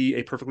he would be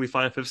a perfectly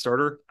fine fifth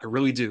starter? I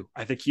really do.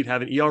 I think he'd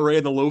have an ERA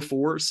in the low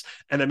 4s,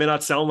 and that may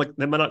not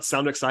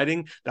sound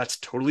exciting. That's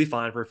totally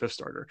fine for a fifth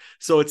starter.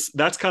 So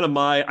that's kind of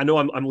I know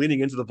I'm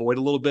leaning into the void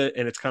a little bit,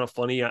 and it's kind of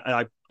funny.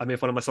 I made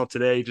fun of myself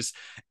today.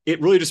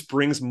 It really just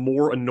brings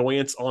more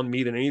annoyance on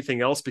me than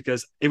anything else,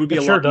 because it would be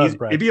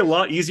it'd be a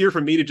lot easier for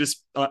me to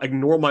just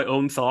ignore my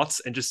own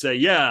thoughts and just say,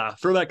 yeah,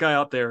 throw that guy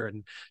out there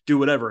and do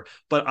whatever.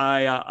 But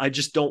I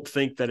just don't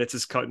think that it's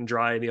as cut and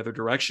dry in the other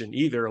direction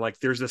either. Like,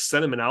 there's this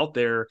sentiment out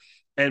there,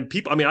 and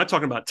people, I mean, I'm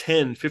talking about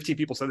 10, 15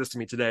 people said this to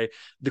me today.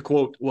 The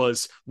quote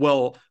was,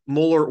 well,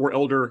 Muller or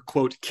Elder,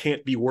 quote,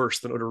 can't be worse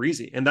than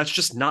Odorizzi. And that's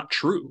just not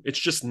true. It's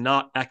just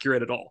not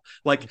accurate at all.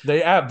 Like,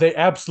 they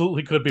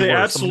absolutely could be worse.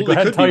 Absolutely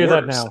could tell you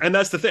that now. And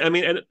that's the thing. I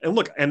mean, and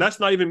look, and that's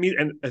not even me.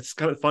 And it's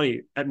kind of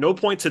funny. At no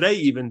point today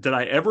even did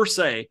I ever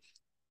say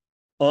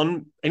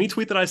on any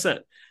tweet that I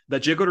sent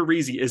that Jake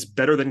Odorizzi is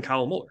better than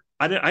Kyle Muller.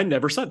 I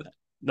never said that.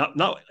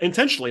 Not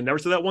intentionally, never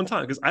said that one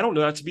time, because I don't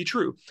know that to be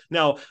true.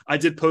 Now, I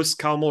did post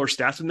Kyle Muller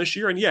stats from this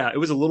year, and yeah, it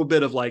was a little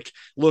bit of like,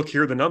 look,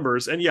 here are the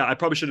numbers. And yeah, I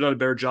probably should have done a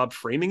better job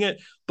framing it.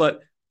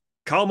 But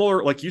Kyle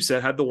Muller, like you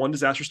said, had the one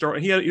disaster start,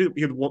 and he had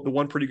the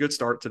one pretty good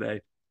start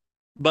today.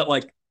 But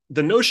like,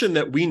 the notion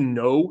that we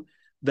know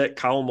that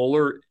Kyle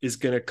Muller is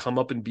going to come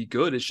up and be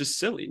good is just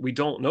silly. We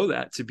don't know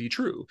that to be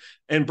true.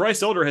 And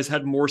Bryce Elder has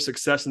had more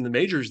success in the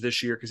majors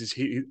this year because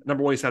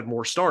number one, he's had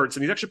more starts,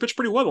 and he's actually pitched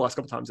pretty well the last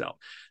couple times out.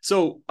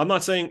 So I'm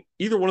not saying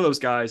either one of those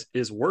guys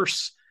is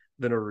worse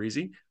than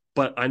Odorizzi,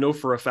 but I know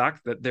for a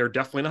fact that they're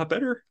definitely not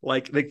better.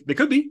 Like, they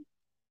could be.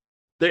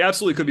 They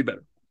absolutely could be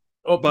better.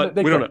 But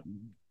we don't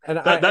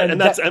know.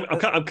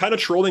 I'm kind of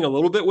trolling a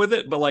little bit with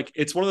it, but like,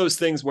 it's one of those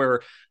things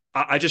where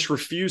I just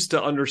refuse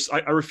to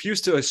I refuse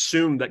to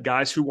assume that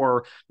guys who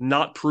are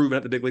not proven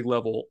at the big league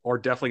level are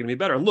definitely going to be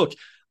better. And look,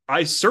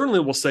 I certainly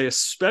will say,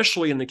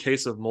 especially in the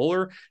case of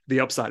Muller, the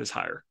upside is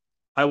higher.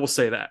 I will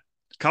say that.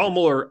 Kyle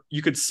Muller,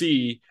 you could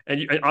see,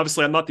 and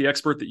obviously I'm not the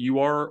expert that you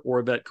are,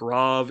 or that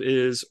Gaurav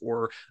is,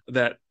 or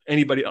that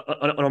anybody on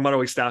our minor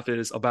league staff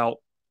is about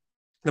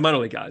the minor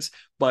league guys,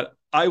 but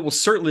I will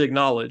certainly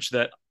acknowledge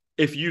that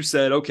if you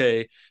said,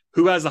 okay,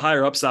 who has the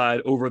higher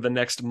upside over the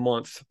next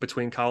month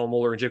between Kyle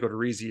Muller and Jake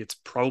Odorizzi, it's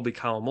probably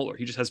Kyle Muller.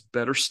 He just has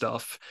better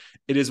stuff.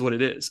 It is what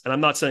it is. And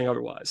I'm not saying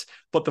otherwise.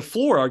 But the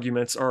floor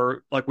arguments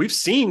are, like, we've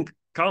seen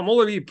Kyle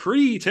Muller be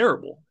pretty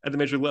terrible at the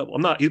major league level.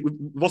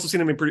 We've also seen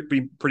him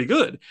be pretty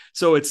good.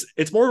 So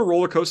it's more of a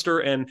roller coaster,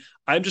 and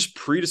I'm just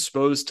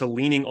predisposed to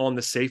leaning on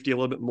the safety a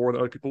little bit more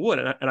than other people would.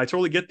 And I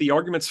totally get the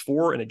arguments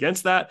for and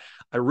against that.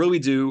 I really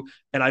do.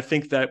 And I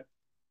think that,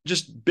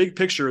 just big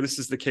picture, this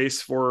is the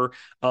case for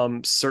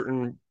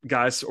certain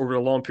guys over a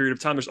long period of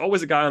time. There's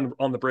always a guy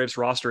on the Braves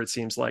roster, it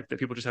seems like, that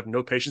people just have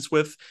no patience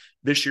with.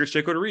 This year it's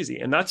Jake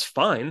Odorizzi, and that's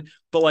fine.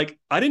 But like,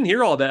 I didn't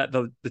hear all that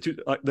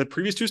the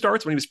previous two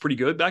starts when he was pretty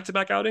good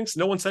back-to-back outings.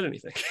 No one said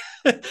anything.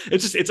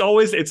 it's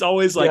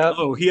always like, yeah,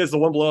 oh, he has the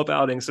one blow-up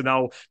outing, so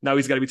now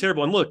he's got to be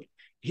terrible. And look,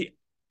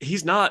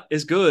 he's not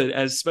as good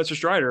as Spencer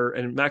Strider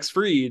and Max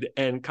Fried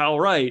and Kyle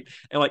Wright,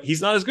 and like,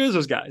 he's not as good as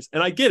those guys,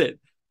 and I get it.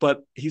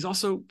 But he's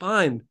also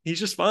fine. He's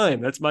just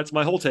fine. That's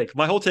my whole take.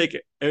 My whole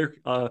take,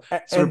 Eric,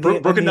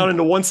 broken down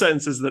into one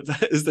sentence, is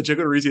that Jake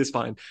Odorizzi is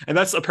fine, and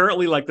that's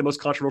apparently like the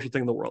most controversial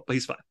thing in the world. But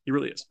he's fine. He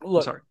really is.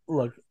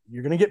 Look,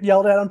 you're gonna get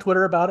yelled at on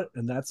Twitter about it,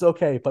 and that's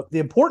okay. But the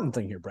important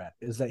thing here, Brad,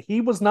 is that he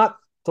was not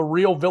the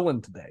real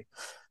villain today,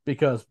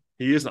 because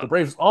he is not.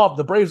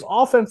 The Braves'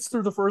 offense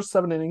through the first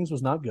 7 innings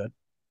was not good,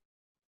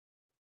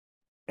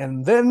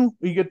 and then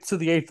we get to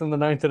the 8th and the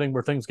 9th inning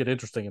where things get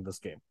interesting in this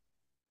game,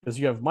 because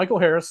you have Michael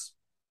Harris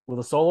with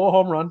a solo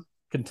home run,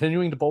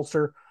 continuing to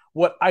bolster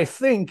what I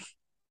think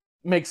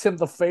makes him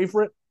the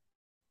favorite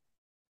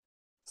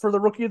for the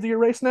Rookie of the Year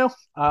race now.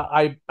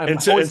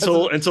 Until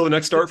the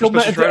next start for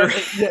Spencer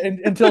Strider.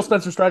 Until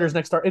Spencer Strider's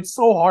next start. It's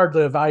so hard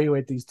to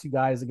evaluate these two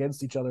guys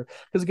against each other,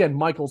 because again,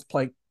 Michael's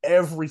playing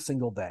every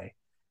single day,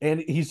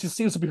 and he just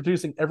seems to be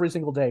producing every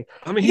single day.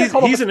 I mean,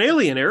 he's an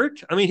alien,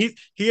 Eric. I mean,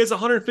 he has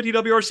 150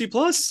 WRC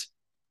plus.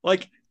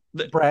 Like,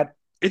 Brad,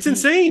 it's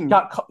insane.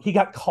 He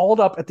got called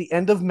up at the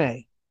end of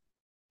May.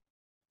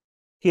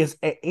 He has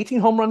 18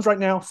 home runs right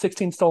now,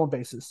 16 stolen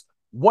bases.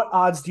 What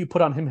odds do you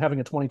put on him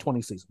having a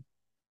 2020 season?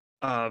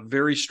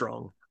 Very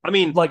strong. I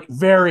mean, like,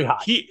 very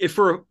high.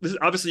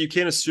 Obviously you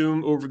can't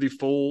assume over the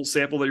full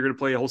sample that you're going to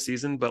play a whole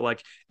season, but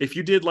like, if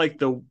you did like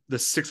the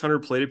 600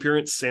 plate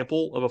appearance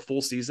sample of a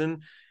full season,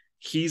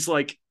 he's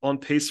like on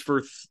pace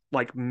for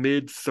like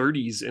mid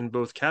 30s in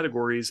both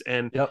categories.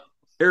 And yep.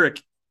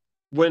 Eric,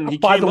 when he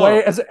by the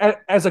way,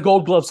 as a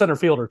Gold Glove center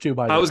fielder too.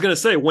 I was going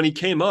to say, when he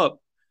came up,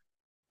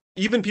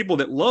 even people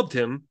that loved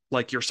him,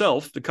 like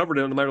yourself, that covered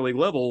it on the minor league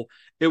level,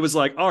 it was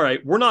like, all right,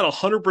 we're not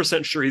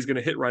 100% sure he's going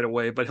to hit right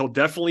away, but he'll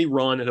definitely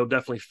run and he'll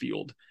definitely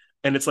field.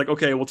 And it's like,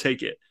 okay, we'll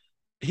take it.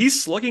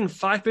 He's slugging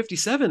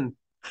 557.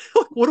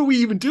 What are we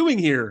even doing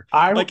here?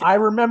 I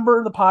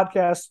remember the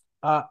podcast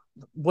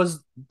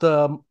was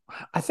the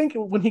I think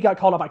when he got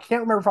called up, I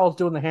can't remember if I was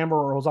doing the Hammer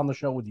or was on the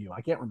show with you.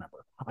 I can't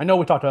remember. I know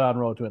we talked about it on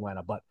Road to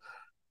Atlanta, but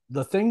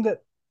the thing that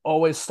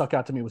always stuck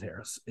out to me with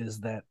Harris is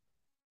that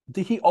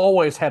he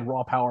always had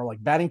raw power,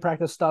 like batting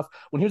practice stuff.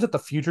 When he was at the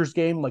Futures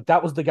game, like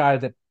that was the guy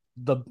that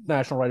the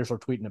national writers are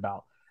tweeting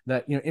about.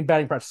 That in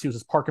batting practice he was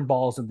just parking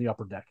balls in the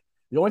upper deck.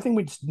 The only thing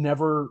we just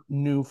never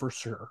knew for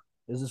sure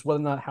is just whether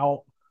or not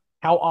how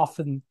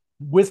often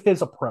with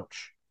his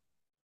approach,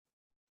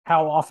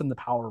 how often the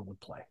power would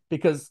play.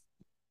 Because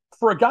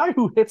for a guy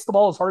who hits the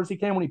ball as hard as he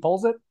can when he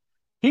pulls it,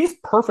 he's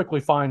perfectly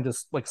fine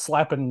just like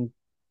slapping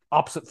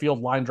opposite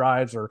field line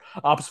drives or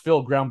opposite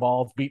field ground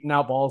balls, beating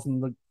out balls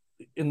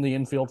in the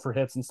infield for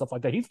hits and stuff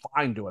like that. He's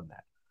fine doing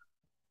that.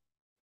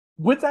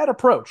 With that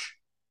approach,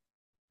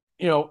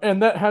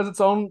 and that has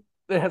its own,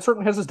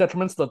 certainly has its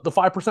detriments. The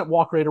 5%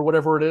 walk rate or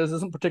whatever it is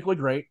isn't particularly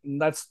great,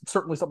 and that's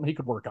certainly something he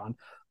could work on.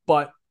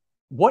 But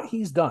what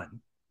he's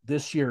done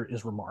this year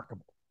is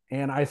remarkable.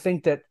 And I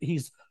think that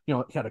he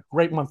had a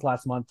great month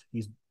last month.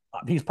 He's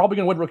probably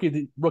going to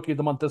win rookie of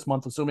the month this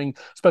month, assuming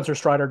Spencer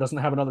Strider doesn't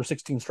have another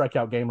 16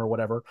 strikeout game or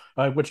whatever.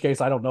 In which case,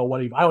 I don't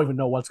even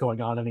know what's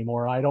going on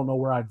anymore. I don't know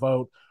where I'd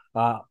vote.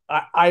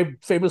 I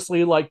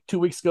famously, like 2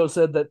 weeks ago,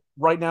 said that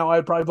right now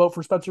I'd probably vote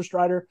for Spencer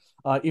Strider,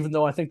 even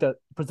though I think that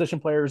position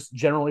players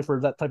generally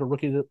for that type of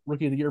rookie of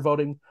the year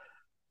voting,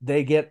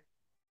 they get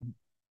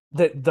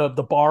that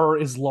the bar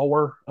is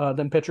lower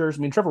than pitchers.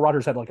 I mean, Trevor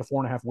Rogers had like a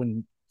 4.5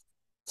 win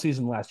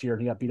season last year,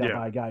 and he got beat out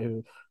by a guy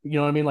who,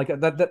 what I mean, like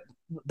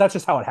that's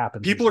just how it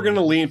happens. People are going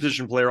to lean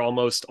position player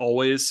almost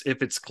always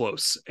if it's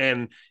close,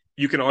 and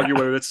you can argue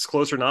whether this is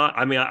close or not.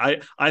 I mean,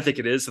 I think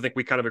it is. I think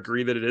we kind of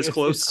agree that it is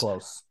close. It's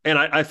close. And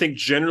I think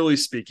generally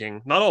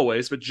speaking, not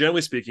always, but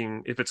generally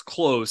speaking, if it's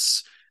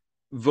close,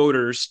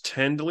 voters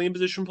tend to lean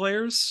position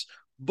players.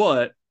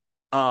 But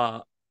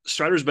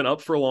Strider's been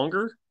up for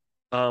longer.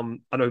 I know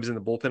he was in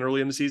the bullpen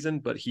early in the season,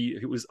 but he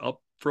was up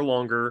for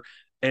longer,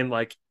 and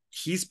like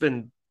he's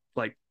been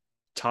like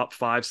top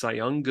 5 Cy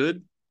Young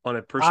good on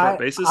a per start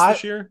basis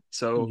this year.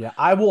 So yeah,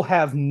 I will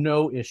have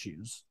no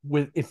issues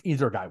with if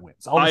either guy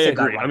wins. I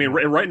agree. I mean,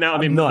 right now, I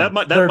mean, that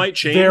might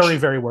change. Very,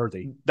 very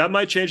worthy. That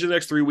might change in the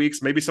next 3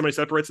 weeks. Maybe somebody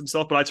separates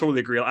himself, but I totally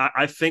agree.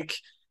 I think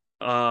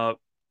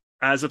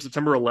as of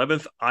September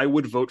 11th, I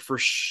would vote for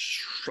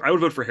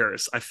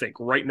Harris. I think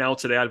right now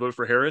today I'd vote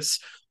for Harris,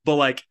 but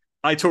like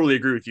I totally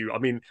agree with you. I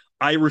mean,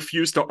 I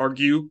refuse to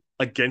argue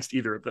against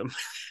either of them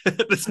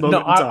at this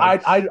moment. No,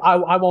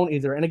 I won't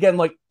either. And again,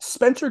 like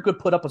Spencer could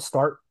put up a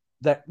start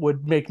that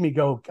would make me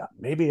go, God,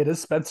 maybe it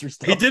is Spencer's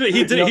stuff. He did it.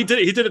 He did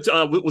it.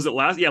 Was it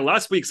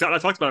last week? Scott and I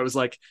talked about it. It was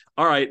like,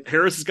 all right,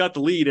 Harris has got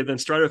the lead, and then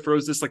Strider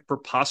throws this like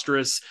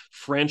preposterous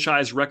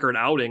franchise record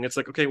outing. It's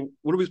like, okay,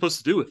 what are we supposed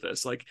to do with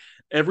this? Like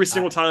every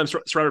single time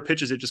Strider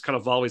pitches, it just kind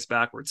of volleys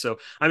backwards. So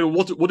I mean,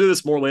 we'll do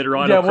this more later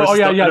on.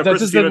 Yeah,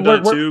 Chris is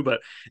done too, but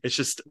it's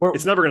just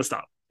it's never going to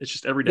stop. It's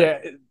just every day.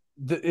 Yeah,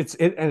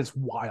 it's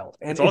wild,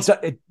 and it's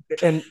awesome.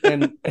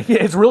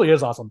 It really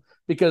is awesome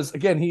because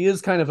again, he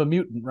is kind of a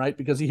mutant, right?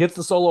 Because he hits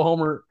the solo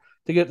homer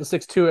to get to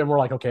 6-2, and we're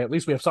like, okay, at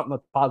least we have something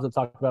positive to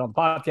talk about on the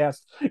podcast.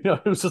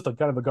 It was just a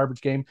kind of a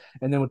garbage game,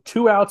 and then with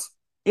 2 outs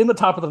in the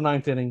top of the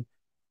 9th inning,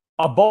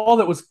 a ball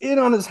that was in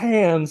on his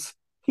hands,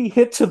 he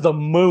hit to the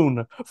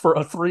moon for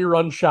a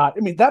 3-run shot.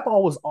 I mean, that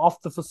ball was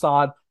off the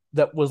facade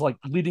that was like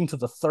leading to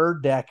the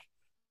 3rd deck,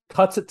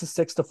 cuts it to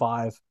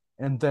 6-5,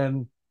 and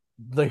then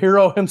the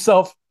hero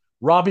himself,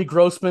 Robbie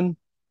Grossman,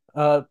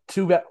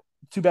 two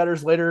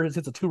batters later, hits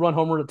a 2-run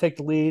homer to take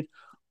the lead.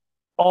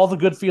 All the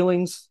good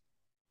feelings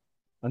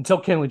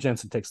until Kenley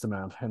Jensen takes the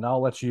mound, and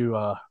I'll let you.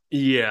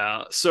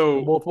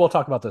 So we'll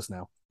talk about this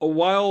now. A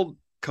wild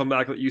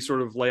comeback that you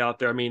sort of lay out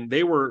there. I mean,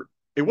 it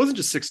wasn't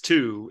just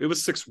 6-2; it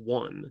was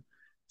 6-1.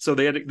 So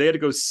they had to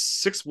go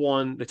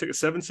 6-1. They took a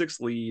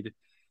 7-6 lead.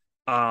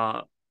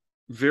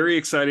 Very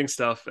exciting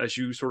stuff as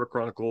you sort of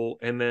chronicle,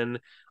 and then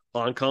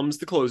on comes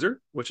the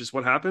closer, which is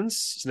what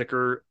happens.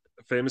 Snitker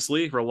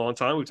famously for a long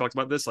time, we've talked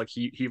about this, like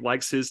he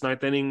likes his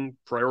 9th inning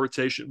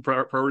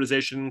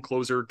prioritization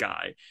closer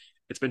guy.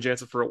 It's been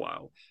Jansen for a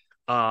while,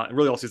 and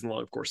really all season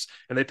long, of course,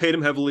 and they paid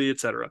him heavily,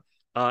 etc.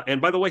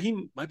 And by the way,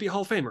 he might be a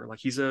Hall of Famer. Like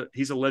he's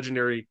a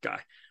legendary guy,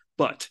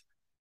 but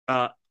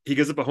he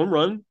gives up a home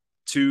run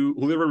to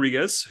Julio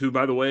Rodriguez, who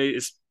by the way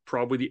is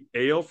probably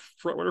the AL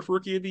frontrunner for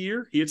Rookie of the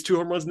Year. He hits 2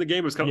 home runs in the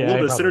game. It was kind of a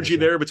little bit of synergy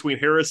there between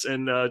Harris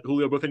and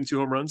Julio both hitting 2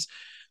 home runs.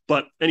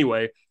 But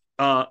anyway,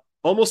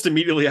 almost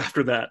immediately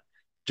after that,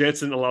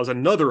 Jansen allows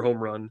another home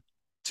run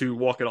to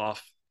walk it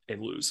off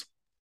and lose.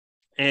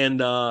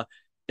 And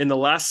in the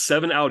last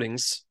 7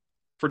 outings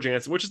for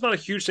Jansen, which is not a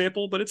huge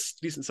sample, but it's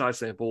a decent size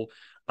sample,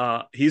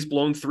 he's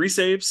blown 3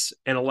 saves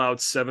and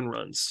allowed 7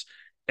 runs.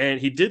 And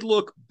he did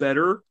look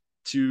better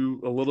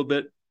to a little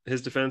bit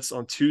his defense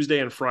on Tuesday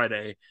and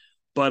Friday.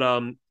 But,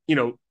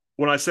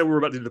 when I said we were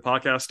about to do the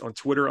podcast on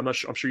Twitter, I'm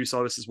sure you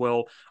saw this as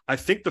well. I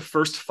think the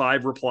first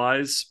 5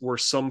 replies were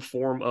some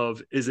form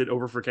of, is it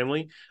over for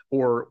Kenley?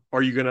 Or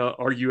are you going to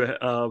argue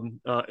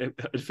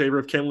in favor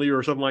of Kenley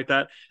or something like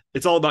that?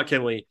 It's all about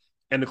Kenley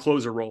and the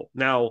closer role.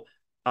 Now,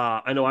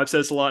 I know I've said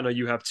this a lot. I know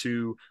you have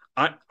too.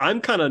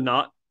 I'm kind of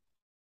not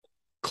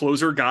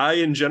closer guy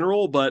in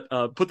general, but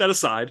put that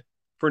aside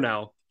for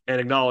now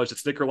and acknowledge that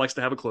Snitker likes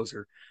to have a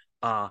closer.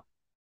 I'll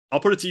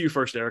put it to you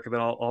first, Eric, and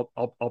then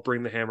I'll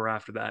bring the hammer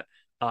after that.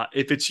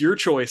 If it's your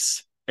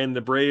choice and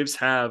the Braves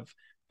have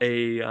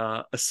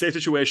a safe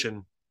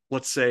situation,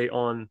 let's say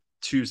on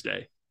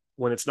Tuesday,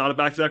 when it's not a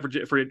back-to-back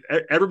for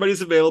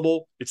everybody's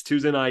available, it's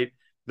Tuesday night,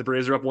 the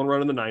Braves are up 1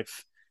 run in the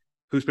 9th.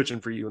 Who's pitching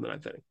for you in the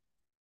 9th inning?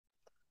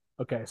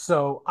 Okay,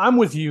 so I'm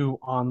with you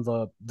on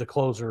the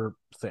closer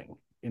thing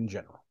in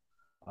general.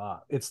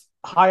 It's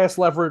highest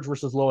leverage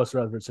versus lowest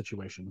leverage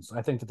situations.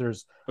 I think that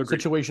there's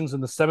situations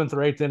in the 7th or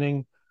 8th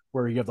inning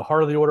where you have the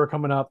heart of the order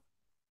coming up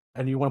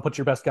and you want to put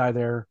your best guy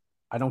there.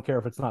 I don't care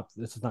if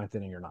this is 9th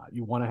inning or not.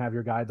 You want to have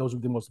your guy. Those are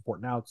the most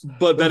important outs.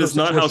 But that is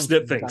not how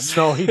Snit thinks.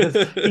 No,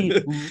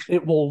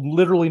 it will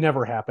literally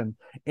never happen.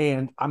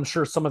 And I'm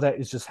sure some of that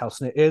is just how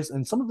Snit is.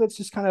 And some of it's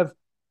just kind of,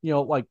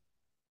 like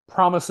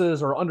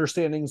promises or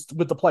understandings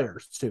with the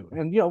players too.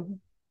 And,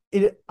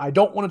 I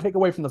don't want to take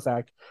away from the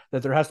fact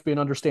that there has to be an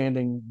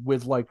understanding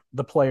with like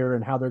the player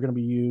and how they're going to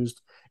be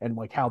used and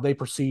like how they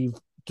perceive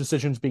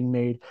decisions being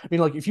made. I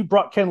mean, like if you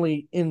brought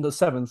Kenley in the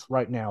 7th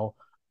right now,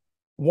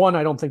 1,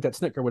 I don't think that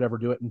Snitker would ever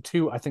do it. And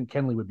 2, I think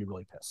Kenley would be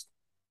really pissed.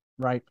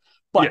 Right.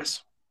 But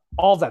yes,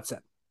 all that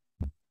said,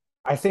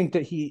 I think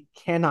that he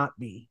cannot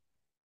be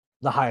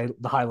the high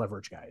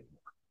leverage guy anymore.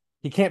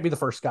 He can't be the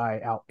first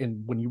guy out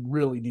when you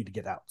really need to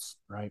get outs.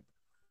 Right.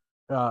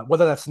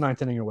 Whether that's the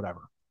 9th inning or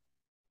whatever.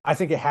 I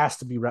think it has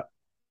to be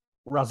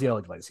Raziel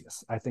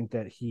Iglesias. I think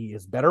that he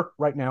is better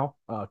right now.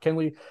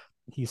 Kenley,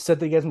 he said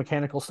that he has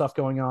mechanical stuff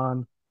going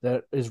on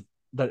that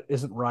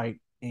isn't right.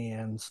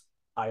 And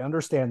I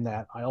understand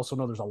that. I also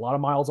know there's a lot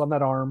of miles on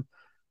that arm.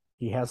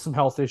 He has some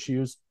health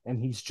issues, and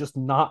he's just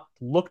not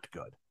looked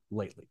good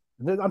lately.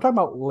 I'm talking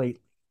about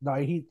lately. Now,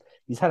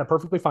 he's had a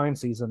perfectly fine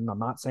season. I'm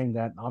not saying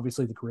that.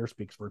 Obviously, the career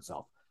speaks for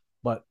itself.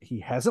 But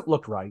he hasn't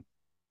looked right.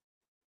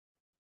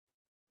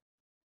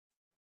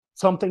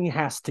 Something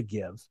has to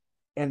give.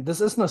 And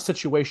this isn't a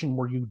situation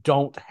where you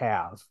don't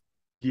have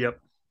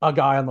a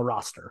guy on the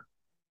roster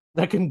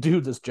that can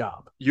do this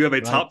job. You have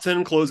a top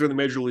 10 closer in the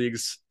major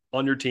leagues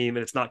on your team,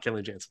 and it's not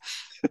Kenley Jansen.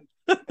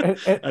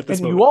 and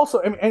you also,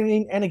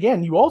 and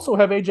again, you also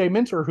have AJ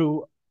Minter,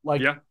 who,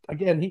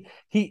 again,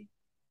 he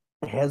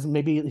has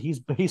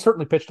he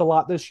certainly pitched a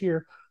lot this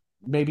year.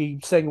 Maybe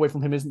staying away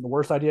from him isn't the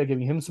worst idea,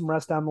 giving him some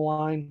rest down the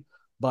line.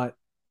 But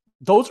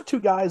those are 2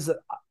 guys that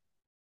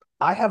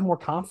I have more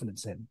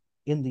confidence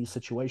in these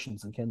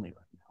situations than Kenley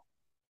right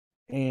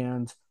now.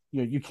 And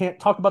you can't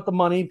talk about the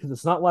money because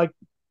it's not like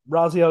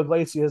Raziel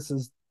Iglesias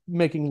is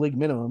making league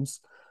minimums.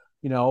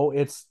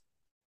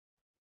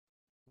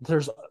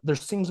 There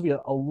seems to be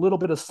a little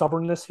bit of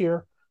stubbornness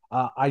here.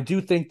 I do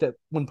think that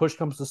when push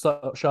comes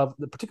to shove,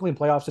 particularly in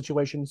playoff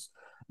situations,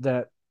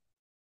 that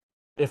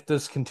if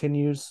this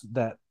continues,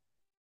 that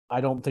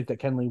I don't think that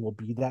Kenley will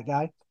be that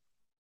guy,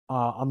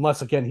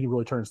 unless, again, he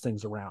really turns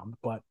things around.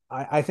 But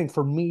I think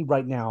for me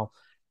right now,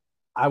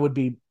 I would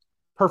be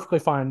perfectly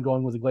fine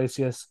going with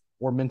Iglesias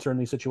or Minter in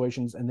these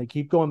situations, and they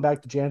keep going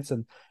back to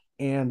Jansen.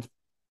 And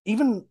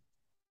even,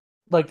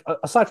 like,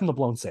 aside from the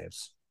blown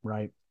saves,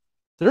 right?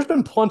 There's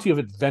been plenty of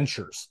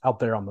adventures out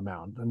there on the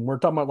mound, and we're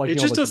talking about like it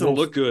just doesn't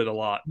look good a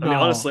lot. I mean,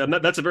 honestly,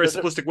 that's a very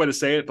simplistic way to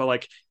say it, but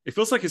like it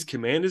feels like his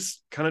command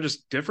is kind of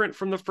just different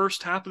from the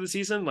first half of the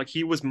season. Like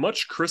he was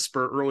much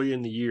crisper early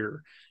in the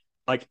year,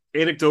 like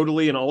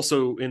anecdotally and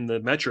also in the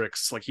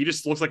metrics. Like he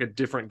just looks like a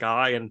different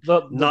guy, and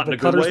not in a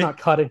good way. Not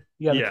cutting.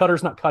 Yeah, the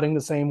cutter's not cutting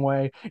the same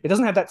way. It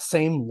doesn't have that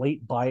same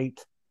late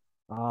bite,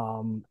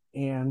 and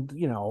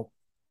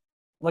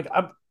like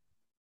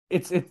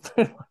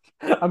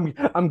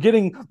I'm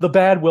getting the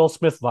bad Will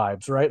Smith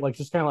vibes, right? Like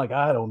just kind of like,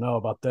 I don't know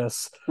about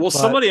this. Well,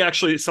 somebody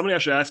actually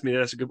asked me.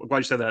 That's a good. Glad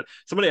you said that.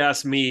 Somebody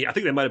asked me. I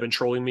think they might have been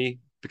trolling me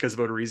because of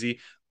Odorizzi.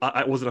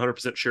 I wasn't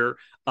 100% sure.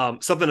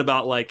 Something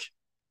about like,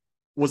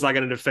 was I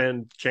going to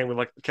defend Kenley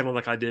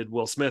like I did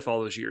Will Smith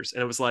all those years?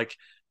 And it was like,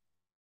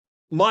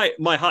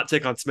 my hot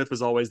take on Smith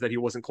was always that he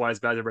wasn't quite as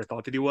bad as everybody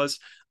thought that he was.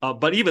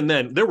 But even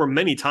then, there were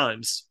many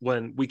times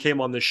when we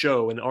came on this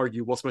show and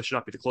argued Will Smith should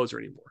not be the closer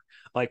anymore.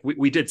 Like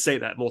we did say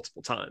that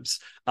multiple times.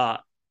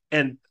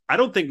 And I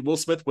don't think Will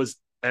Smith was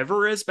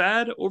ever as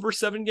bad over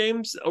 7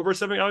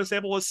 outing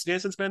sample as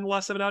Jansen's been in the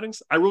last 7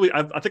 outings. I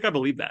think I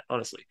believe that,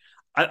 honestly.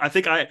 I'd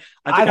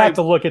have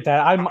to look at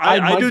that.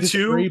 I do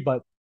disagree, too,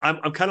 but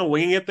I'm kind of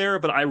winging it there,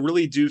 but I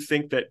really do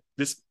think that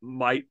this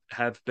might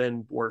have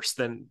been worse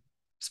than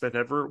Smith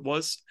ever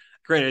was.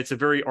 Granted, it's a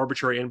very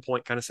arbitrary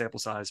endpoint kind of sample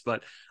size,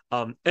 but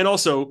and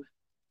also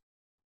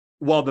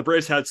while the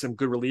Braves had some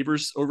good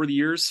relievers over the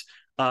years,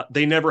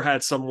 they never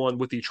had someone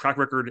with the track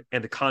record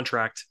and the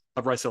contract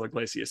of Raisel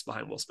Iglesias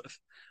behind Will Smith.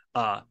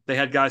 They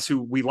had guys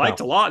who we liked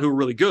a lot, who were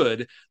really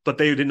good, but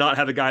they did not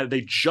have a guy that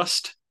they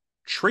just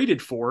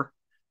traded for,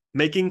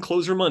 making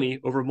closer money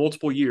over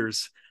multiple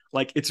years.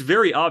 Like, it's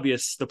very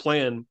obvious the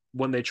plan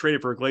when they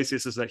traded for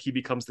Iglesias is that he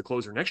becomes the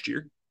closer next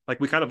year. Like,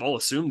 we kind of all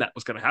assumed that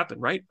was going to happen,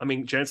 right? I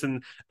mean,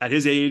 Jansen at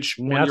his age,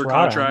 1-year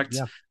contract,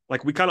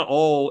 like we kind of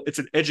all, it's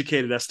an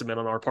educated estimate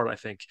on our part, I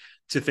think,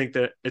 to think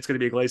that it's going to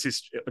be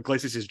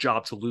Iglesias'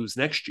 job to lose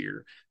next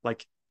year.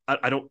 Like,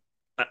 I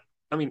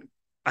mean,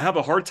 I have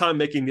a hard time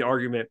making the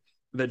argument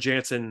that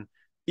Jansen,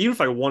 even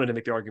if I wanted to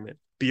make the argument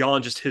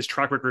beyond just his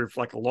track record of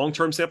like a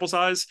long-term sample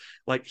size,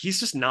 like he's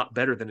just not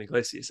better than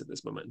Iglesias at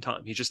this moment in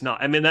time. He's just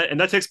not. I mean, I'm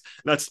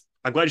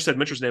glad you said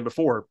Minter's name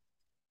before,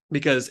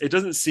 because it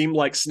doesn't seem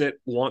like Snit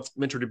wants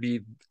Minter to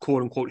be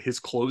quote unquote his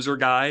closer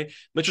guy.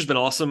 Minter's been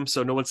awesome,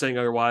 so no one's saying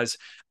otherwise.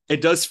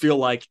 It does feel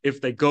like if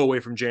they go away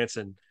from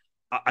Jansen,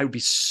 I would be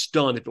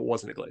stunned if it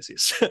wasn't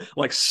Iglesias.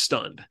 Like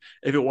stunned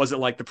if it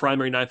wasn't like the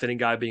primary ninth inning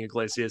guy being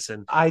Iglesias.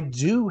 And I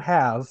do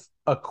have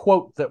a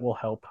quote that will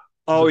help.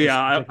 Oh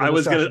yeah, I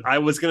was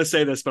gonna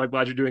say this, but I'm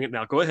glad you're doing it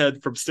now. Go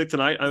ahead. From Stick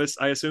Tonight,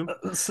 I assume.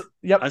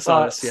 Yep, I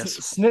saw this.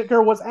 Yes,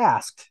 Snitker was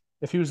asked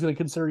if he was going to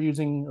consider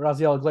using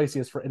Raisel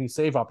Iglesias for any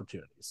save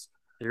opportunities.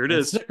 Here it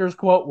is. Snitker's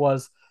quote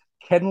was,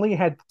 "Kenley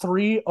had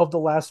 3 of the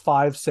last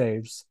 5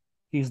 saves.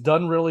 He's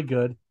done really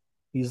good.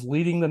 He's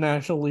leading the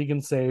National League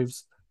in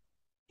saves.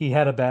 He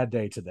had a bad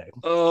day today."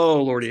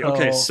 Oh lordy.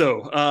 Okay,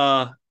 so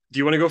do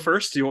you want to go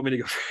first? Do you want me to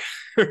go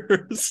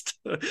first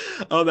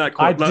on that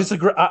quote?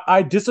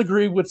 I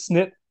disagree with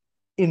Snit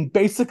in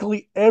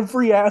basically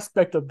every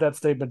aspect of that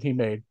statement he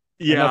made.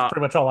 Yeah, and that's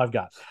pretty much all I've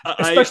got.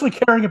 Especially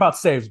caring about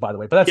saves, by the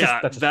way. But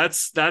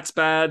that's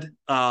bad.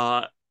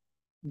 The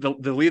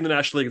lead in the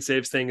National League in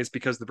saves thing is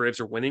because the Braves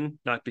are winning,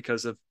 not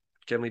because of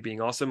Kenley being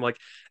awesome. Like,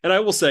 and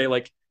I will say,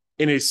 like,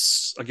 in a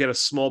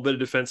small bit of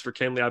defense for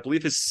Kenley, I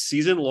believe his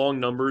season-long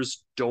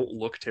numbers don't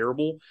look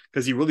terrible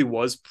because he really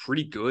was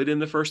pretty good in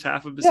the first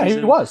half of the season. Yeah,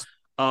 he was.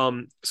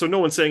 So no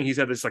one's saying he's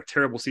had this like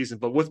terrible season,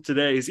 but with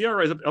today, his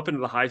ERA is up into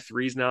the high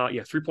 3s now.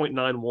 Yeah,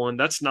 3.91.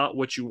 That's not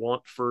what you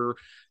want for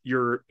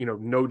your,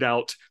 no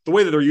doubt, the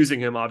way that they're using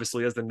him,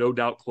 obviously, as the no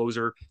doubt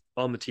closer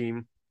on the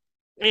team.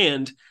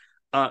 And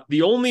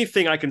the only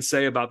thing I can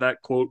say about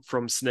that quote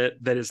from Snit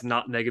that is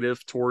not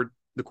negative toward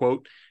the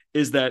quote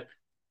is that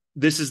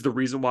this is the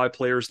reason why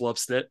players love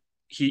Snit.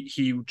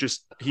 He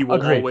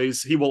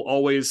will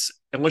always,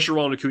 unless you're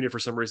Ronald Acuna for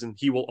some reason,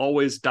 he will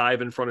always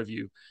dive in front of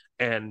you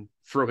and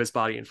throw his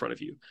body in front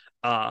of you.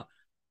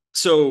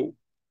 So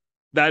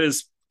that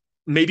is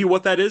maybe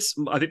what that is.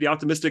 I think the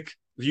optimistic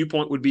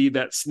viewpoint would be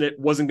that Snit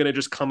wasn't going to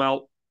just come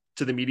out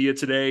to the media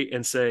today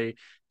and say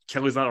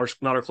Kelly's not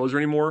our closer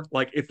anymore.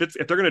 Like if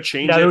they're going to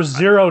change, there was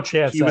zero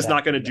chance he was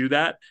not going to do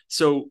that.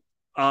 So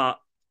I'm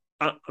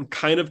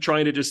kind of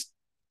trying to just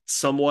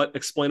somewhat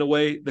explain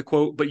away the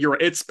quote, but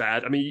it's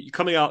bad. I mean,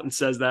 coming out and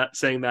saying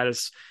that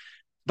is,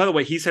 by the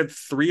way, he's had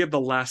 3 of the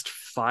last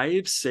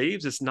 5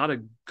 saves. It's not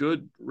a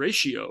good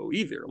ratio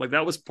either. Like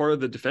that was part of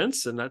the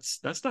defense, and that's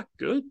not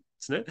good,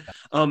 isn't it?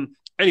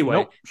 Anyway,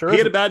 nope, sure he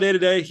had a bad day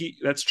today.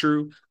 That's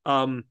true.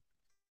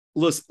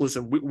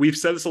 Listen, we've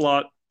said this a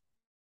lot.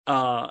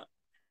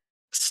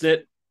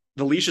 Snit,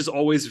 the leash is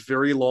always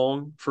very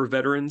long for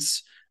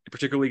veterans,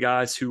 particularly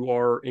guys who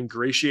are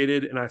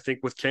ingratiated. And I think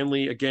with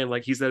Kenley, again,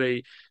 like he's at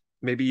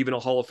maybe even a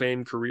Hall of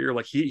Fame career.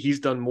 Like he's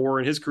done more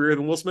in his career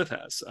than Will Smith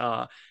has.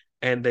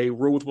 And they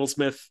rode with Will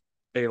Smith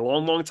a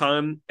long, long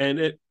time.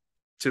 And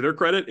to their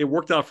credit, it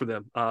worked out for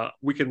them.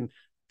 We can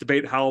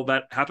debate how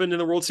that happened in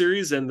the World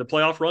Series and the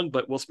playoff run,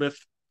 but Will Smith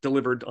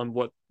delivered on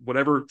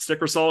whatever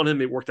Sticker saw in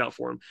him. It worked out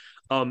for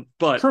him.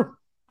 But True.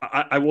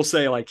 I will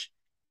say, like,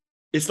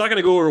 it's not going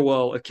to go over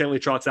well if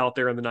Kenley trots out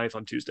there in the 9th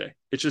on Tuesday.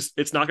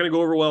 It's not going to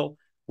go over well.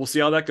 We'll see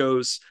how that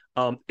goes.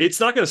 It's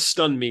not going to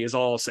stun me, is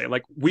all I'll say.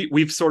 Like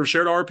we've sort of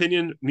shared our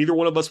opinion. Neither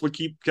one of us would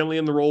keep Kenley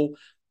in the role.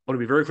 I want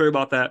to be very clear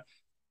about that.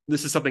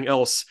 This is something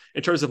else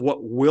in terms of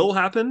what will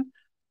happen.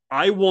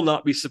 I will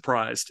not be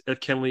surprised if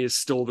Kenley is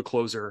still the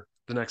closer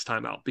the next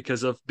time out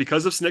because of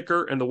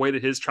Snitker and the way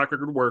that his track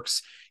record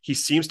works. He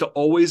seems to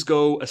always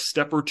go a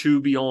step or two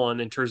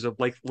beyond in terms of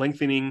like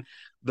lengthening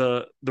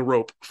the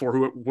rope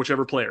for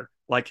whichever player,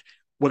 like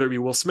whether it be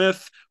Will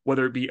Smith,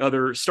 whether it be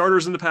other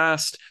starters in the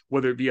past,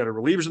 whether it be other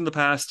relievers in the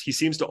past. He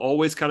seems to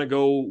always kind of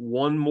go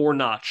one more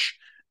notch,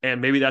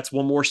 and maybe that's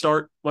one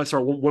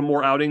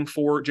more outing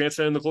for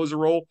Jansen in the closer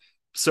role.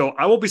 So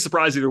I won't be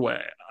surprised either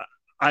way.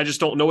 I just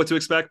don't know what to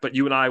expect, but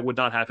you and I would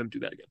not have him do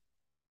that again.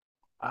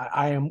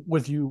 I am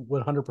with you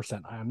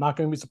 100%. I am not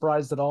going to be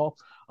surprised at all.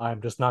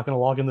 I'm just not going to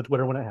log into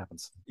Twitter when it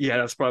happens. Yeah,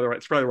 that's probably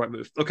the right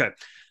move. Okay.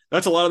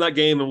 That's a lot of that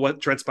game and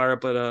what transpired,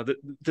 but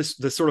this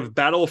sort of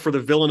battle for the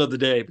villain of the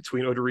day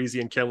between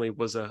Odorizzi and Kenley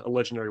was a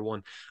legendary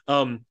one.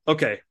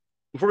 Okay.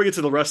 Before we get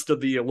to the rest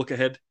of the look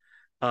ahead,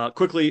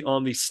 quickly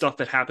on the stuff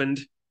that happened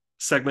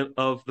segment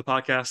of the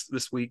podcast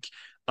this week.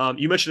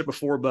 You mentioned it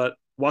before, but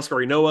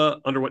Huascar Ynoa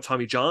underwent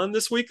Tommy John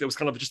this week. It was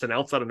kind of just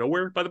announced out of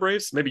nowhere by the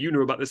Braves. Maybe you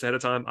knew about this ahead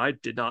of time. I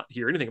did not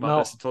hear anything about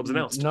this until it was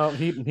announced. No,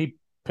 he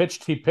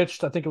pitched. He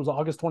pitched. I think it was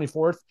August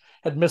 24th.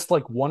 Had missed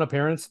like one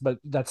appearance, but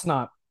that's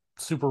not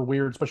super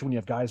weird, especially when you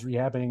have guys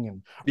rehabbing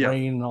and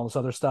rain and all this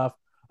other stuff.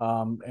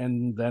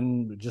 And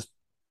then just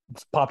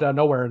popped out of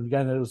nowhere. And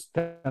again,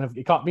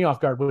 it caught me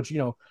off guard, which,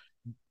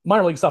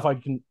 minor league stuff I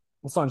can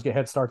sometimes get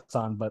head starts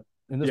on, but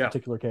in this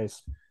particular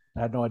case,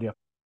 I had no idea.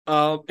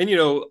 And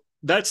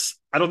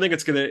I don't think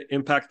it's going to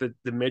impact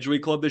the major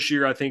league club this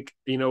year. I think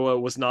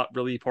was not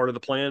really part of the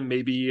plan,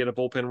 maybe in a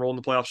bullpen role in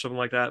the playoffs, something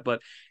like that.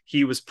 But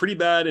he was pretty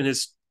bad in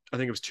I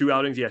think it was 2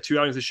 outings. Yeah, 2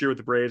 outings this year with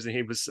the Braves, and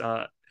he was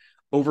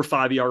over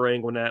 5 ERA in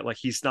Gwinnett. Like,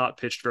 he's not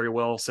pitched very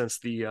well since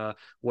he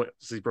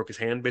broke his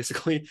hand,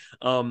 basically.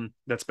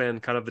 That's been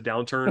kind of the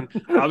downturn.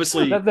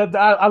 Obviously,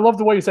 I love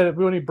the way you said it.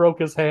 When he broke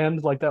his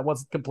hand, like, that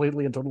wasn't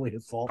completely and totally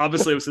his fault.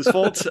 Obviously, it was his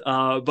fault.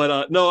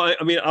 But no,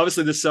 I mean,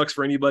 obviously, this sucks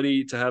for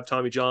anybody to have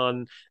Tommy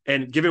John.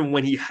 And given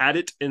when he had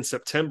it in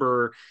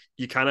September,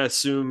 you kind of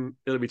assume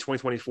it'll be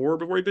 2024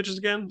 before he pitches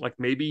again. Like,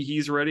 maybe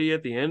he's ready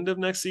at the end of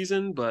next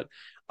season, but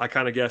I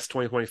kind of guess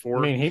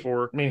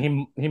 2024.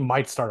 He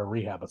might start a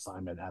rehab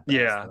assignment at that.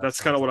 Yeah,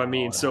 that's kind of what I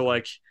mean. So,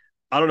 like,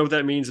 I don't know what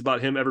that means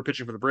about him ever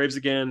pitching for the Braves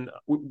again.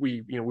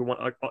 We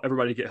want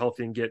everybody to get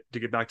healthy and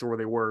get back to where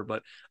they were.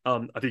 But I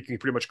think you can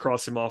pretty much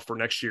cross him off for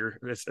next year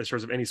as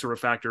terms of any sort of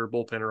factor,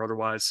 bullpen or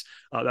otherwise.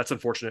 That's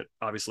unfortunate,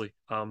 obviously.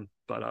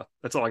 But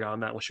that's all I got on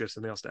that. Unless you have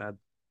something else to add.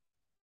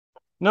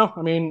 No,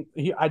 I mean,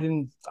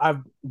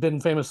 I've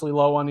been famously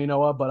low on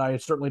Ynoa, but I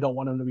certainly don't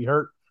want him to be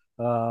hurt.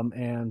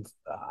 And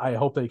I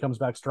hope that he comes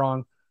back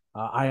strong.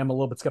 I am a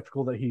little bit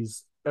skeptical that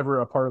he's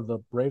ever a part of the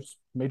Braves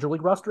major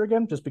league roster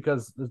again, just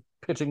because the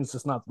pitching is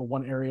just not the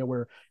one area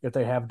where if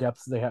they have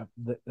depth,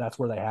 that's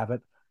where they have it.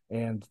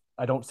 And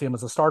I don't see him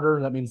as a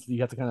starter. That means you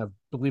have to kind of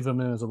believe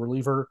him in as a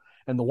reliever.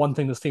 And the one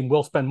thing this team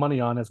will spend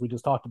money on, as we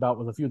just talked about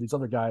with a few of these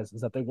other guys,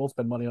 is that they will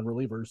spend money on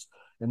relievers,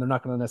 and they're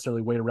not going to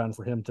necessarily wait around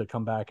for him to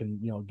come back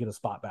and get a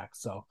spot back.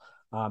 So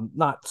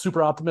not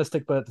super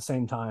optimistic, but at the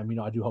same time,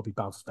 I do hope he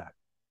bounces back.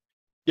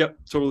 Yep,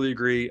 totally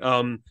agree.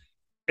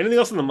 Anything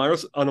else on the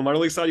minor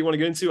league side you want to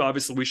get into?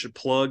 Obviously, we should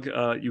plug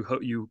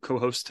you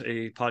co-host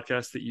a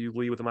podcast that you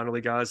lead with the minor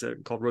league guys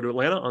called Road to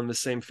Atlanta on the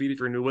same feed if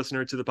you're a new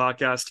listener to the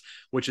podcast,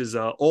 which is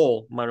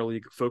all minor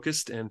league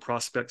focused and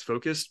prospect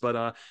focused.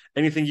 But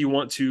anything you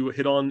want to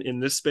hit on in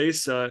this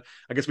space? I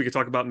guess we could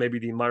talk about maybe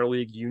the minor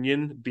league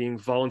union being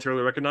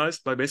voluntarily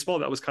recognized by baseball.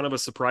 That was kind of a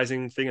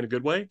surprising thing in a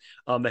good way.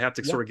 They have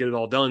to sort of get it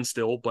all done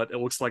still, but it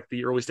looks like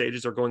the early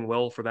stages are going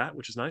well for that,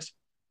 which is nice.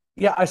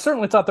 Yeah, I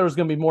certainly thought there was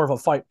going to be more of a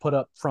fight put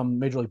up from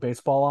Major League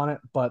Baseball on it,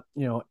 but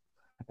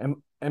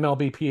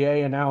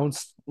MLBPA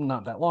announced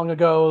not that long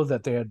ago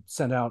that they had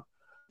sent out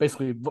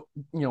basically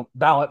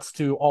ballots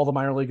to all the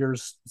minor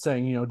leaguers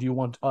saying, do you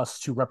want us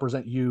to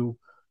represent you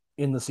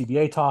in the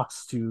CBA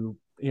talks to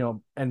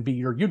and be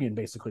your union,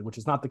 basically, which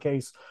is not the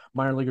case.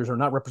 Minor leaguers are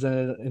not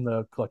represented in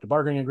the collective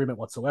bargaining agreement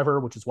whatsoever,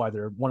 which is why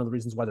they're one of the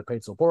reasons why they're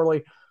paid so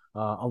poorly,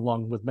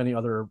 along with many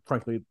other,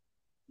 frankly,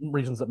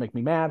 reasons that make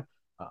me mad.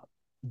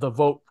 The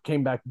vote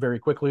came back very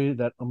quickly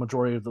that a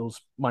majority of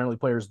those minor league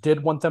players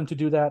did want them to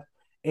do that.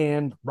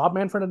 And Rob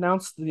Manfred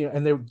announced,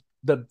 then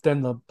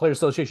the Players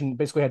Association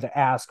basically had to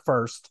ask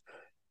first,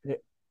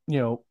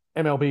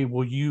 MLB,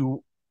 will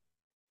you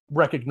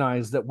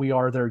recognize that we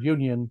are their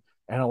union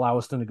and allow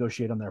us to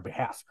negotiate on their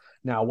behalf?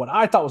 Now, what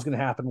I thought was going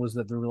to happen was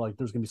that there's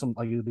going to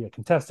be it'd be a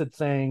contested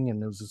thing,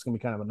 and it was just going to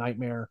be kind of a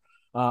nightmare.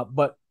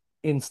 But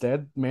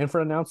instead,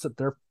 Manfred announced that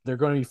they're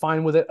going to be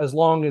fine with it as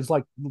long as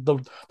like the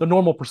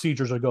normal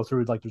procedures are go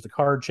through. Like, there's a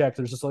card check,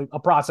 there's just like a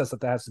process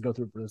that has to go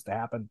through for this to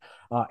happen.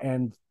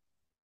 And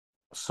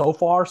so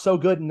far, so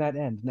good in that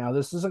end. Now,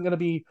 this isn't going to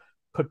be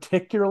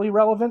particularly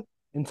relevant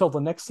until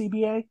the next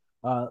CBA.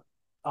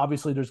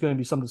 Obviously, there's going to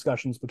be some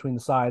discussions between the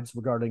sides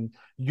regarding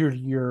year to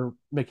year,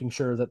 making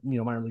sure that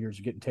minor leaguers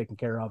are getting taken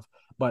care of,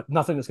 but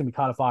nothing that's going to be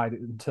codified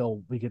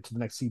until we get to the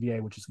next CBA,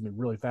 which is going to be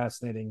really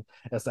fascinating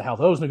as to how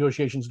those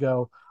negotiations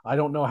go. I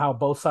don't know how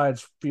both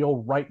sides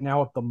feel right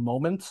now at the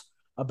moment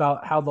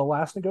about how the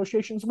last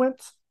negotiations went.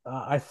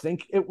 I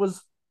think it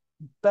was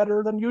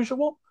better than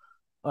usual.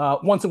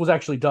 Once it was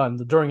actually done,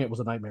 during it was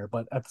a nightmare,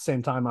 but at the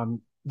same time,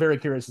 I'm very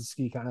curious to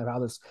see kind of how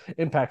this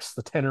impacts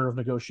the tenor of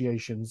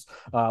negotiations,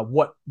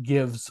 what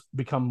gives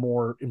become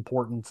more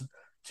important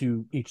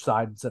to each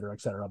side, et cetera,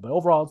 et cetera. But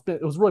overall,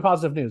 it was really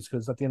positive news,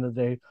 because at the end of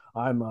the day,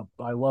 I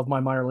love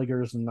my minor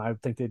leaguers, and I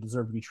think they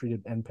deserve to be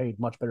treated and paid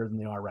much better than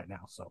they are right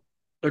now. So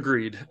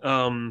agreed.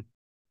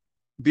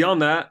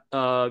 Beyond that,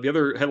 the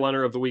other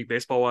headliner of the week,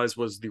 baseball wise,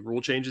 was the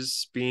rule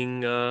changes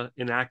being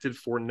enacted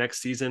for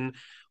next season.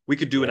 We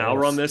could do an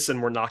hour on this,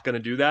 and we're not going to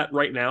do that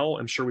right now.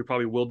 I'm sure we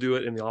probably will do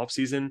it in the off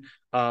season.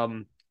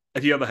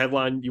 If you have a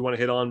headline you want to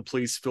hit on,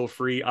 please feel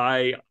free.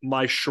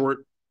 My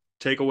short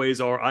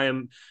takeaways are I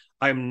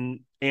am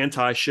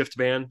anti shift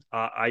ban.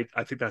 I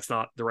think that's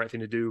not the right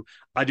thing to do.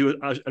 I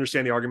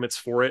understand the arguments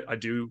for it. I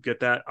do get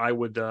that. I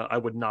would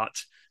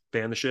not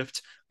ban the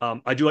shift.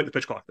 I do like the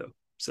pitch clock though.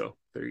 So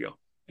there you go.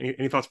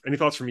 Any thoughts? Any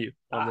thoughts from you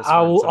on this?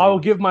 I will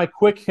give my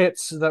quick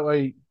hits so that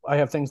way I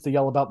have things to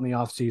yell about in the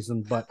off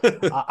season. But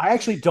I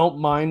actually don't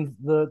mind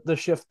the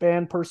shift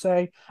ban per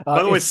se.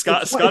 By the way,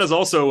 Scott is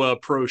also a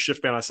pro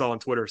shift ban. I saw on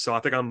Twitter, so I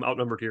think I'm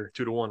outnumbered here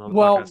 2-1 on the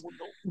podcast.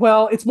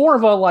 Well, it's more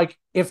of a like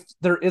if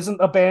there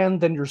isn't a ban,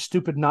 then you're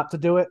stupid not to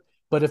do it.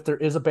 But if there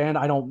is a ban,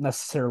 I don't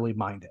necessarily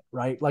mind it,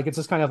 right? Like it's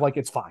just kind of like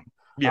it's fine.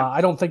 Yeah.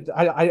 I don't think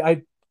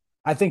I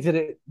think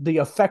that the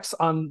effects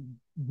on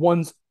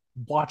one's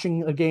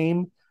watching a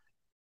game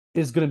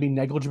is going to be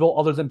negligible,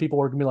 other than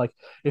people are going to be like,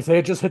 if they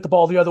had just hit the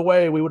ball the other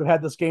way, we would have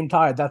had this game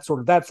tied. That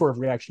sort of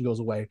reaction goes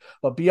away.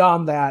 But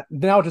beyond that,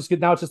 now it's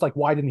just like,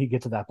 why didn't he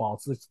get to that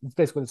ball? It's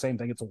basically the same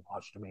thing. It's a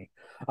wash to me.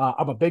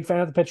 I'm a big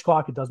fan of the pitch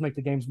clock. It does make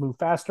the games move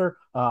faster.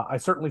 I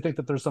certainly think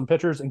that there's some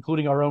pitchers,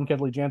 including our own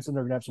Kenley Jansen,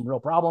 they're going to have some real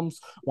problems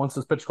once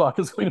this pitch clock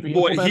is going to be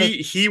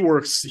implemented. He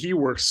works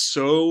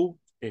so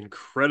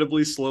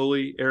incredibly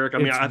slowly, Eric. I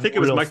mean, I think it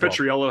was Mike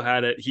Petriello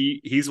had it.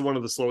 He's one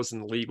of the slowest in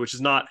the league, which is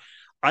not.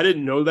 I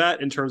didn't know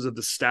that in terms of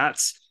the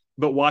stats,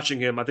 but watching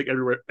him, I think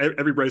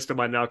every Braves fan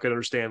by now can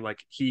understand like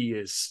he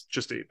is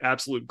just an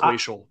absolute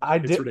glacial.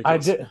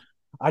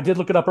 I did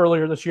look it up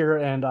earlier this year,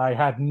 and I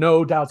had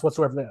no doubts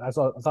whatsoever that I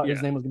thought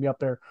his name was going to be up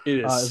there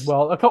as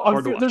well.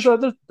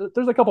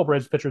 There's a couple of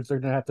Braves pitchers they're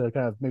going to have to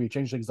kind of maybe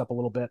change things up a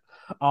little bit.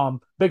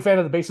 Big fan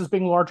of the bases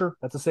being larger.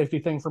 That's a safety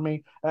thing for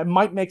me. It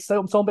might make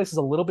some bases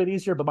a little bit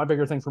easier, but my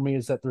bigger thing for me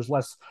is that there's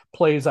less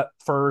plays at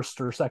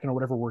first or second or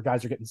whatever where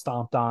guys are getting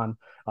stomped on.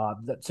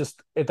 That's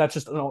just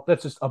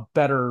a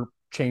better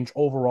change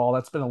overall.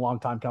 That's been a long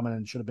time coming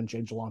and should have been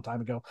changed a long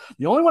time ago.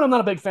 The only one I'm not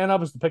a big fan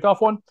of is the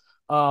pickoff one.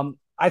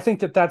 I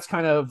think that's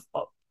kind of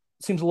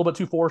seems a little bit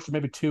too forced, or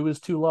maybe 2 is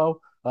too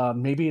low.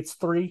 Maybe it's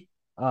 3,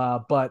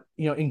 but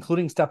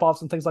including step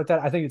offs and things like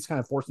that, I think it's kind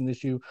of forcing the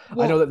issue.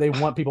 Well, I know that they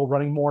want people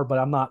running more, but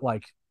I'm not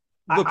like.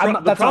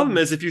 The problem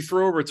is if you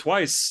throw over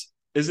twice,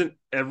 isn't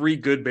every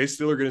good base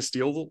stealer going to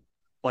steal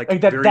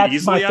very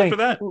easily after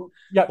that?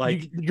 Yeah,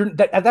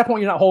 at that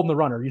point you're not holding the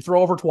runner. You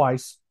throw over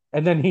twice,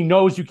 and then he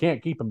knows you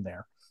can't keep him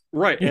there.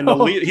 Right, and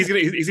he's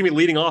gonna be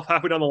leading off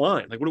halfway down the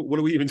line. Like, what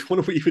are we even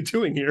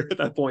doing here at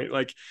that point?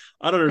 Like,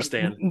 I don't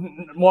understand.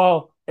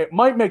 Well, it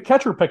might make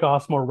catcher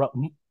pickoffs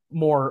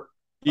more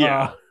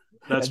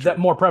that's true.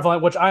 More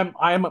prevalent. Which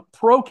I'm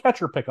pro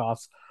catcher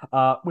pickoffs.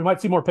 We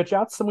might see more pitch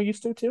outs than we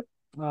used to too.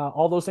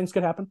 All those things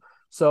could happen.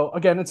 So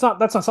again, that's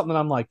not something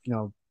I'm like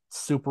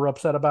super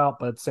upset about,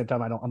 but at the same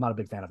time, I'm not a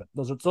big fan of it.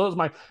 Those are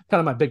my kind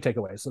of my big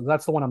takeaways. So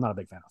that's the one I'm not a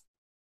big fan of.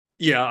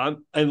 Yeah,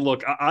 and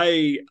look,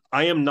 I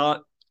am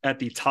not at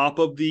the top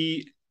of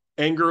the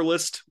anger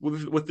list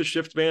with the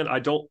shift ban. I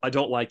don't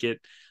like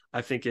it.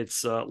 I think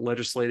it's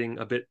legislating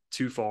a bit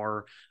too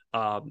far.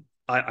 I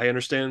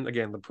understand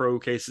again the pro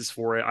cases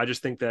for it. I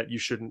just think that you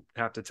shouldn't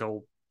have to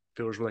tell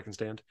fielders where they can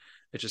stand.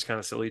 It's just kind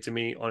of silly to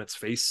me on its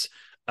face.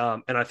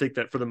 And I think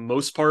that for the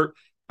most part,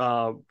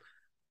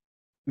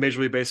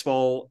 Major League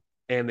Baseball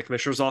and the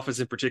commissioner's office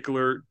in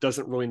particular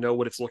doesn't really know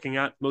what it's looking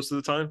at most of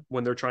the time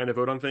when they're trying to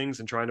vote on things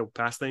and trying to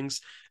pass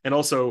things. And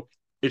also,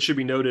 it should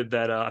be noted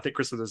that I think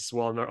Chris did this as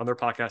well on their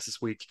podcast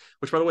this week,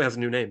 which by the way has a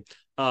new name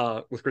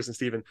with Chris and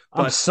Steven.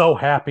 But I'm so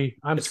happy.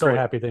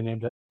 Happy they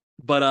named it.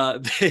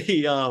 But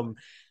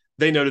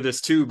they noted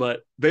this too.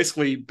 But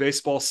basically,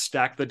 baseball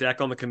stacked the deck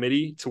on the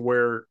committee to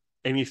where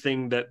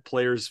anything that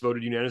players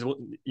voted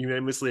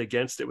unanimously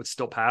against, it would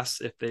still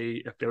pass if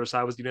the other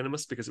side was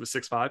unanimous because it was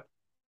 6-5.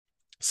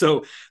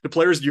 So the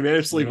players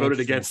unanimously voted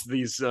against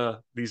these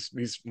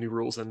new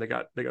rules, and they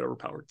got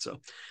overpowered. So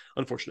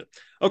unfortunate.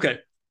 Okay.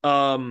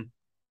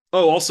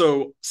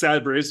 Also,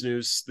 sad Braves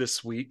news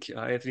this week.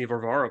 Anthony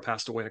Varvaro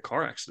passed away in a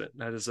car accident.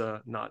 That is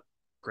not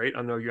great.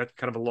 I know you had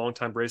kind of a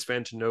long-time Braves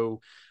fan to know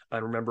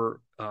and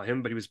remember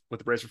him, but he was with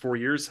the Braves for 4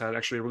 years, had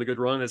actually a really good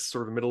run as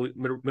sort of a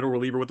middle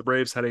reliever with the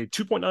Braves, had a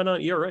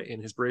 2.99 ERA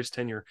in his Braves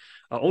tenure.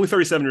 Only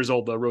 37 years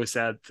old, though. Really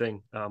sad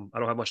thing. I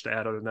don't have much to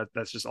add other than that.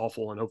 That's just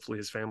awful, and hopefully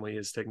his family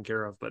is taken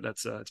care of, but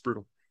that's it's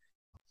brutal.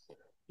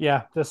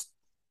 Yeah, just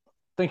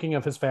thinking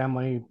of his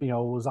family,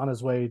 was on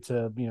his way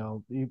to,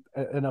 he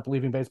ended up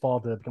leaving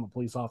baseball to become a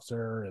police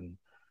officer. And,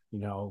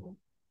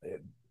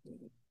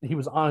 he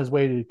was on his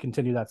way to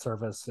continue that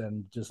service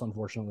and just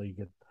unfortunately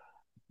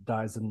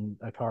dies in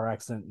a car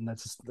accident. And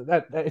it's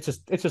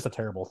just a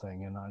terrible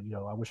thing. And,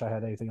 I wish I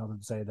had anything other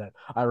than say that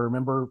I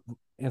remember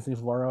Anthony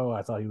Varvaro.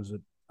 I thought he was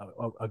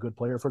a good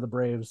player for the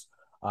Braves.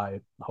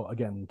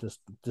 Again, just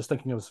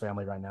thinking of his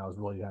family right now is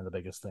really kind of the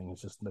biggest thing.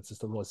 That's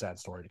just a really sad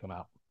story to come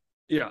out.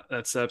 Yeah,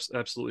 that's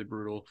absolutely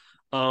brutal.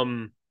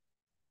 All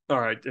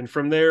right. And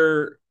from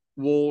there,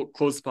 we'll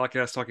close the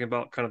podcast talking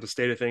about kind of the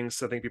state of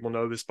things. I think people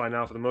know this by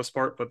now for the most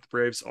part, but the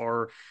Braves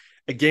are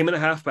a game and a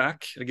half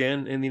back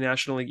again in the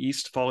National League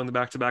East following the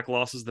back-to-back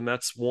losses. The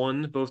Mets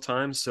won both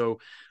times. So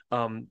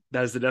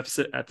that is the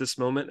deficit at this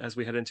moment as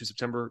we head into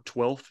September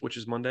 12th, which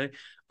is Monday.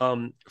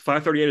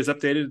 538 is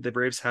updated. The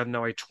Braves have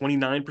now a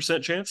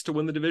 29% chance to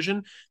win the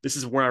division. This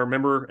is where I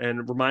remember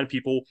and remind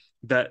people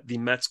that the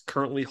Mets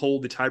currently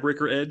hold the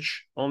tiebreaker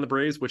edge on the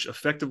Braves, which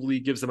effectively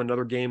gives them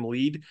another game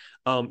lead.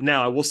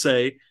 Now, I will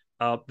say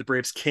The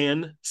Braves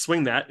can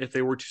swing that if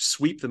they were to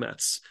sweep the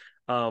Mets.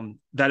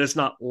 That is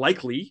not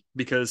likely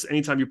because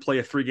anytime you play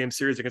a 3-game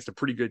series against a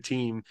pretty good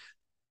team,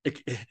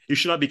 you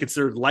should not be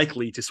considered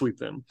likely to sweep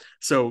them.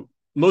 So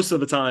most of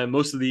the time,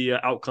 most of the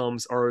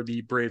outcomes are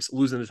the Braves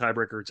losing the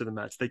tiebreaker to the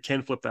Mets. They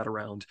can flip that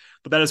around.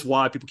 But that is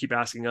why people keep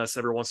asking us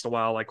every once in a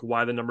while, like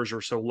why the numbers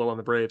are so low on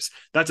the Braves.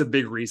 That's a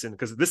big reason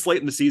because this late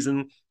in the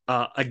season,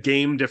 a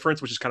game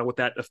difference, which is kind of what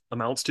that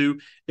amounts to,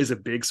 is a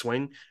big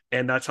swing.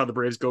 And that's how the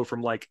Braves go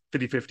from like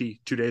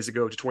 50-50 2 days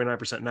ago to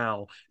 29%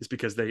 now, is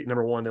because they,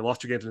 number one, they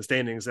lost 2 games in the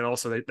standings. And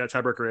also that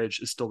tiebreaker edge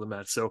is still the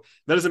Mets. So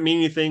that doesn't mean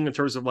anything in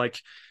terms of like,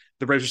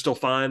 the Braves are still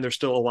fine. They're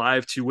still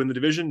alive to win the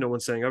division. No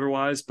one's saying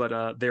otherwise,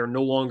 but they are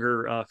no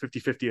longer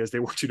 50-50 as they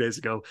were 2 days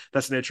ago.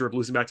 That's the nature of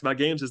losing back-to-back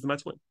games is the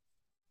Mets win.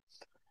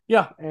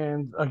 Yeah,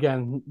 and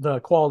again,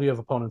 the quality of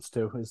opponents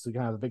too is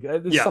kind of the big.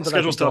 It's something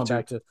schedule's tough too.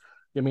 Back to.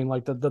 I mean,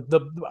 like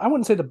the I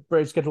wouldn't say the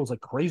Braves schedule is like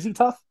crazy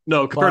tough.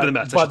 No, compared to the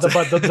Mets. But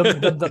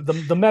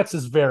the Mets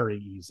is very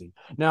easy.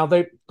 Now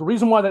the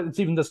reason why that it's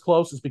even this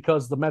close is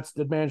because the Mets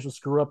did manage to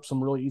screw up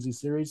some really easy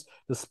series,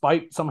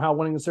 despite somehow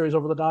winning the series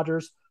over the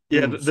Dodgers.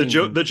 Yeah,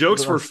 the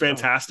jokes were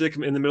fantastic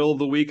in the middle of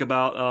the week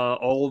about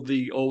all of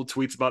the old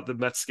tweets about the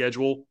Mets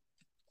schedule.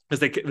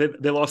 Because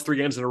they lost 3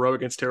 games in a row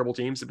against terrible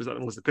teams.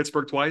 Was it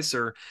Pittsburgh twice,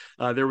 or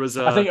there was?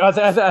 I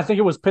think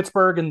it was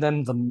Pittsburgh and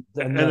then the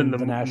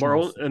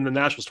Nationals and the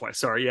Nationals twice.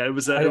 Sorry, yeah, it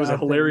was a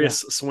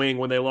hilarious swing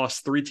when they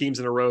lost 3 teams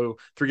in a row,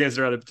 3 games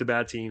in a row to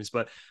bad teams.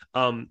 But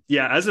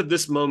as of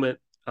this moment,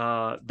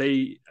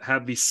 they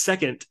have the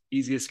second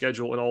easiest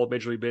schedule in all of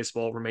Major League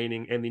Baseball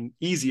remaining, and the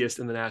easiest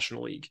in the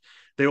National League.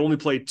 They only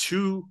played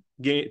 2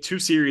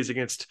 series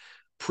against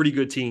pretty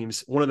good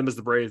teams. One of them is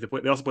the Braves.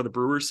 They also play the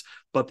Brewers,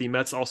 but the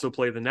Mets also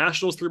play the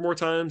Nationals 3 more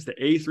times, the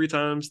A 3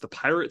 times, the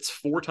Pirates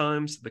 4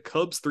 times, the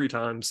Cubs 3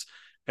 times,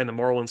 and the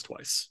Marlins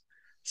twice.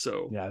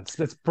 So yeah, it's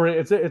a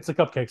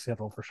cupcake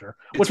schedule for sure.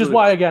 Which is really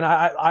why, again,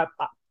 I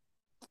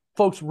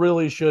folks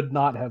really should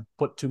not have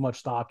put too much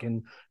stock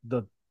in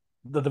the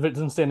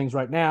division standings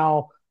right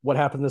now. What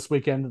happened this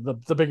weekend?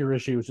 The bigger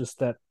issue is just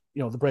that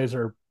the Braves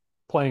are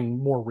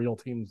playing more real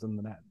teams than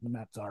the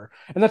Mets are,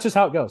 and that's just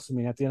how it goes. I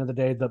mean, at the end of the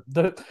day,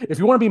 if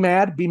you want to be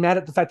mad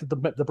at the fact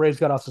that the Braves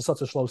got off to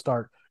such a slow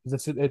start,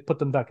 because it put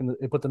them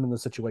in the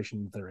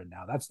situation they're in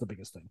now. That's the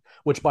biggest thing.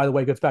 Which, by the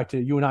way, gets back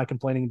to you and I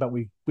complaining about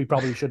we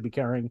probably should be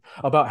caring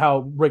about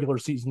how regular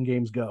season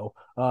games go,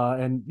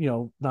 and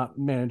not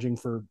managing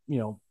for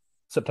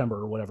September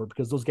or whatever,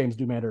 because those games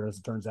do matter, as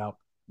it turns out.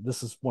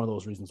 This is one of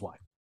those reasons why.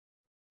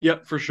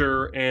 Yep, for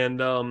sure.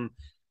 And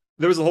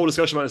there was a whole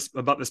discussion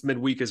about this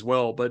midweek as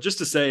well. But just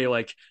to say,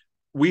 like,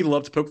 we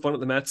love to poke fun at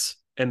the Mets,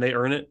 and they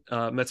earn it.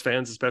 Mets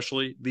fans,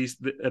 especially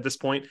at this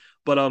point.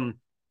 But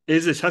it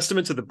is a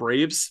testament to the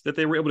Braves that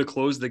they were able to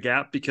close the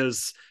gap,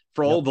 because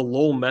for all the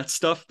lull Mets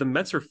stuff, the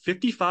Mets are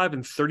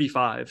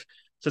 55-35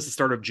 since the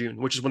start of June,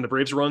 which is when the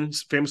Braves run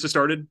famously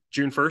started,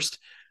 June 1st.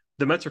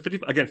 The Mets are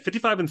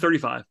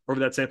 55-35 over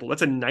that sample.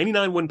 That's a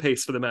 99 win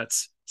pace for the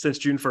Mets since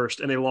June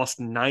 1st, and they lost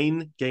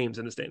 9 games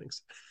in the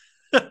standings.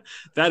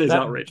 that is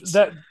outrageous.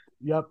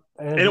 Yep.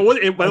 And it was,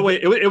 by the way,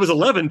 it was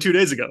 11 2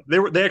 days ago.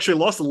 They actually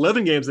lost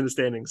 11 games in the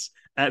standings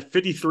at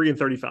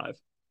 53-35,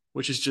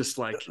 which is just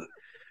like,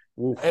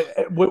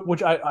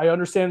 which I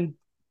understand,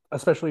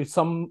 especially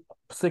some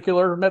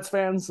particular Mets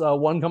fans.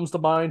 One comes to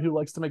mind who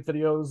likes to make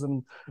videos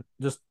and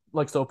just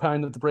likes to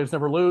opine that the Braves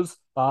never lose.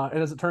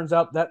 And as it turns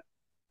out, that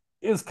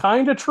is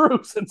kind of true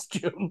since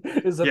June,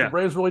 is that the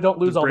Braves really don't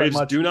lose all that much.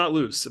 Braves do not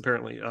lose,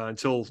 apparently,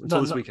 until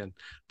this weekend.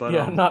 But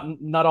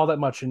not all that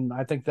much. And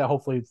I think that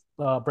hopefully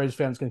Braves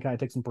fans can kind of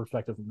take some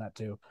perspective from that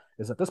too,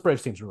 is that this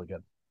Braves team's really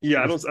good.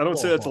 Yeah, I don't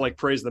say that to like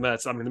praise the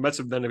Mets. I mean, the Mets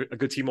have been a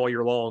good team all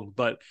year long,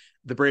 but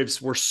the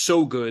Braves were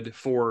so good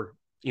for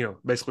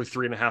basically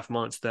 3.5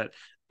 months that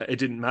it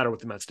didn't matter what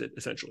the Mets did,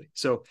 essentially.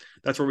 So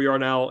that's where we are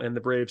now, and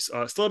the Braves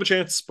still have a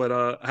chance,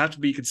 but have to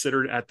be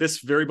considered at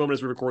this very moment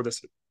as we record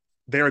this.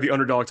 They are the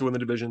underdog to win the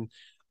division,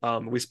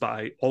 at least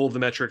by all of the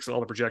metrics and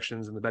all the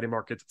projections and the betting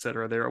markets, et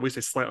cetera. They're at least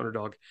a slight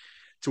underdog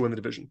to win the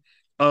division.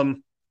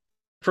 From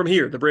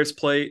here, the Braves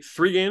play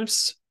 3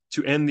 games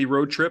to end the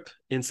road trip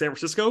in San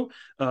Francisco.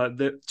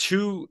 The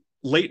 2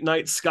 late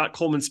night Scott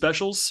Coleman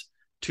specials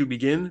to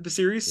begin the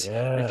series.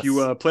 Yes. If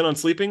you plan on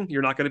sleeping,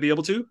 you're not going to be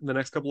able to the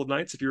next couple of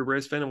nights if you're a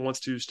Braves fan and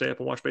wants to stay up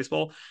and watch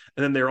baseball.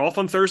 And then they're off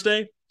on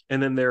Thursday,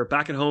 and then they're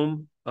back at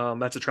home.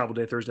 That's a travel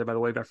day Thursday, by the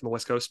way, back from the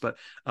West Coast, but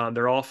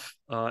they're off.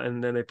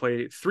 And then they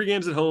play 3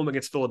 games at home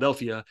against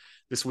Philadelphia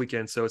this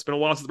weekend. So it's been a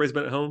while since the Braves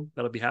been at home.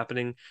 That'll be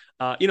happening.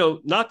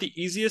 Not the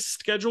easiest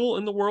schedule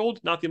in the world,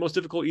 not the most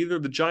difficult either.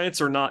 The Giants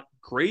are not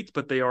great,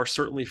 but they are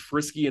certainly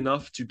frisky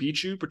enough to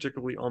beat you,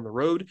 particularly on the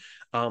road.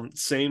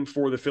 Same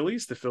for the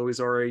Phillies. The Phillies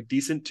are a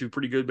decent to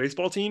pretty good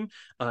baseball team.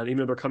 Even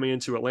though they're coming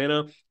into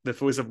Atlanta, the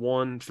Phillies have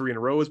won 3 in a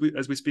row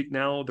as we speak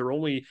now. They're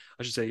only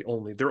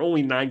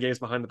 9 games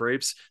behind the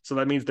Braves. So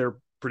that means they're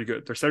pretty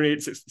good. They're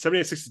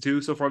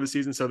 78-62 so far this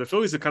season. So the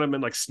Phillies have kind of been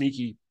like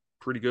sneaky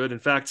pretty good. In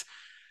fact,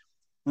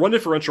 run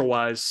differential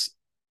wise,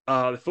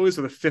 the Phillies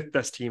are the 5th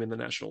best team in the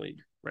National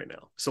League right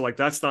now. So like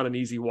that's not an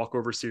easy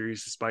walkover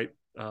series, despite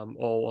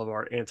all of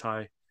our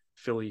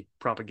anti-Philly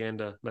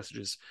propaganda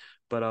messages.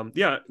 But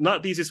yeah,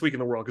 not the easiest week in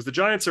the world because the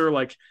Giants are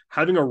like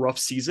having a rough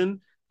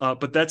season.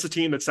 But that's a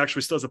team that's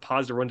actually still has a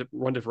positive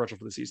run differential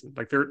for the season.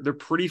 Like they're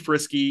pretty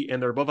frisky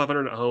and they're above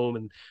 500 at home,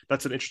 and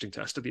that's an interesting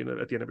test at the end of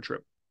a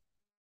trip.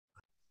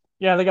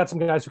 Yeah, they got some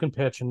guys who can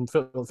pitch, and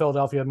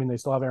Philadelphia. I mean, they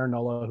still have Aaron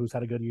Nola, who's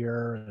had a good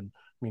year, and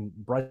I mean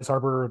Bryce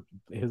Harper,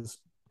 his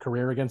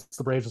career against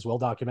the Braves is well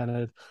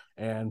documented,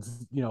 and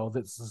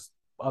this is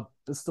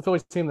the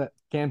Phillies team that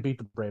can beat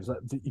the Braves.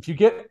 If you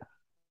get,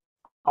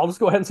 I'll just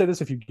go ahead and say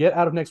this: if you get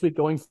out of next week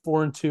going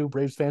 4-2,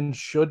 Braves fans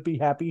should be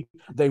happy.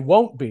 They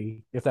won't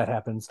be if that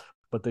happens,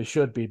 but they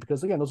should be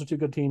because again, those are two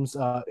good teams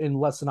in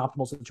less than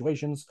optimal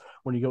situations.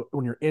 When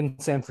you're in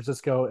San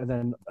Francisco and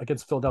then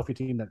against a Philadelphia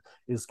team that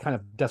is kind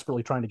of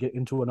desperately trying to get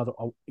into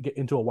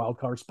a wild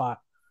card spot,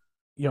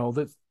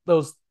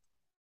 those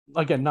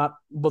again not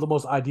the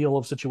most ideal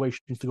of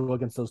situations to go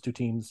against those two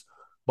teams,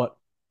 but.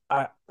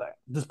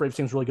 This Braves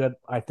team's really good.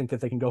 I think that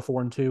they can go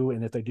 4-2,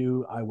 and if they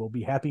do, I will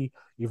be happy.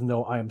 Even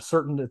though I am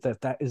certain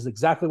that is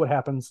exactly what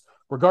happens,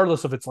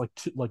 regardless if it's like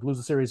lose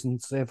the series in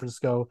San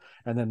Francisco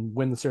and then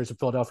win the series in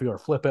Philadelphia or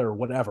flip it or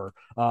whatever.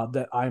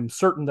 That I'm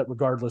certain that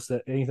regardless,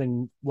 that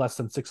anything less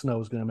than 6-0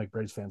 is going to make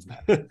Braves fans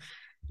mad.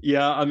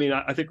 Yeah, I mean,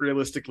 I think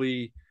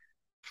realistically,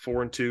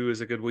 4-2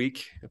 is a good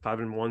week.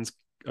 5-1's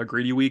a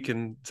greedy week,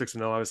 and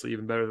 6-0 obviously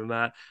even better than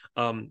that.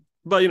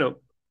 But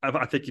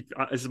I think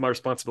this is my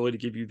responsibility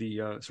to give you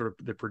the sort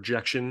of the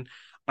projection.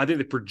 I think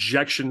the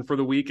projection for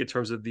the week in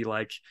terms of the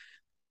like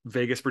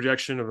Vegas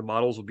projection of the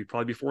models would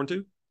probably be 4-2,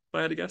 if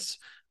I had to guess.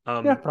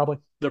 Yeah, probably.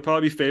 They'll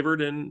probably be favored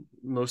in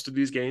most of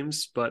these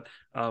games, but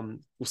we'll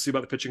see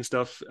about the pitching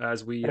stuff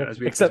as we go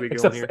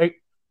on here.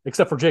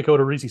 Except for Jake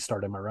Odorizzi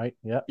start, am I right?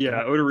 Yeah.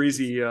 Yeah,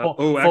 Odorizzi.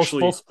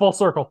 Actually, full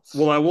circle.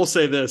 Well, I will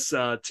say this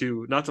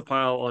too, not to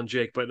pile on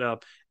Jake,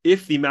 but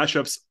if the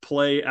matchups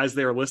play as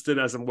they are listed,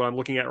 as what I'm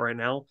looking at right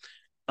now.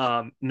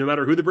 No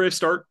matter who the Braves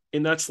start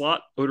in that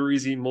slot,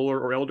 Odorizzi, Muller,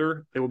 or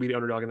Elder, they will be the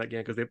underdog in that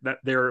game because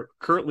they're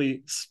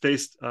currently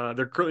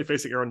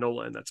facing Aaron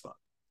Nola in that spot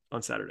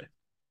on Saturday.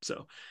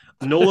 So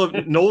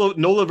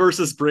Nola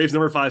versus Braves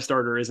number 5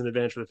 starter is an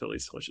advantage for the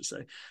Phillies, let's just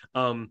say.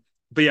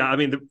 But yeah, I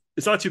mean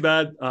it's not too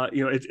bad.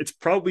 It's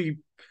probably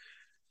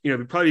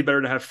it'd probably be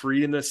better to have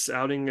Fried in this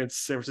outing at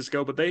San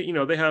Francisco, but they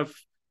have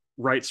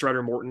Wright,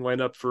 Strider, Morton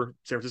lined up for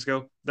San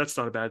Francisco. That's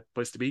not a bad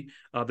place to be.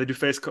 They do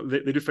face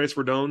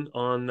Rodon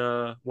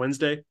on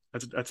Wednesday.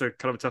 That's a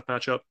kind of a tough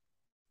matchup,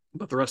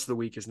 but the rest of the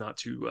week is not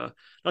too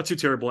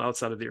terrible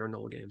outside of the Aaron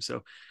Nola game.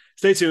 So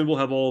stay tuned. We'll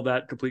have all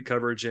that complete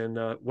coverage, and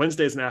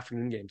Wednesday is an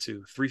afternoon game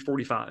too,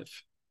 3:45.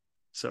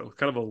 So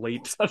kind of a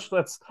late.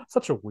 That's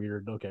such a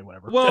weird. Okay,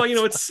 whatever. Well,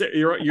 it's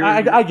you're.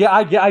 I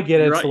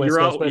get it.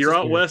 You're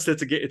out west.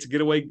 It's a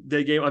getaway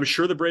day game. I'm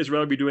sure the Braves would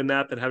rather be doing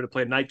that than having to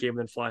play a night game and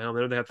then fly home. I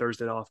know they have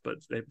Thursday off, but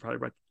they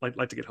probably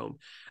like to get home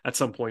at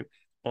some point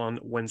on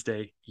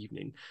Wednesday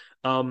evening.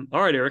 All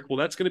right, Eric. Well,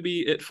 that's going to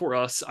be it for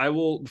us. I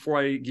will, before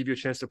I give you a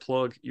chance to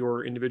plug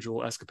your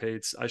individual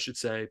escapades, I should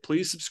say,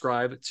 please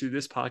subscribe to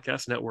this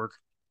podcast network.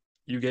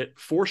 You get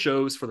 4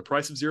 shows for the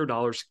price of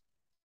 $0.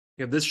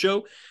 You have this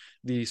show,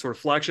 the sort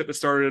of flagship that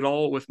started it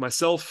all, with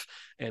myself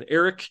and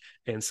Eric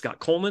and Scott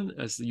Coleman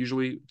as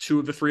usually 2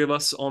 of the 3 of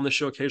us on the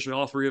show, occasionally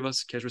all 3 of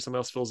us, occasionally someone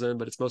else fills in,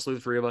 but it's mostly the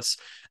 3 of us.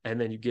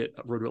 And then you get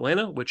Road to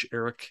Atlanta, which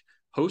Eric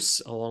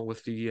hosts along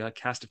with the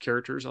cast of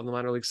characters on the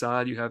minor league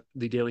side. You have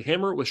the Daily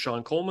Hammer with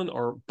Sean Coleman,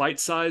 our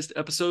bite-sized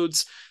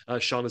episodes.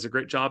 Sean does a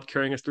great job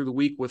carrying us through the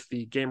week with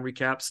the game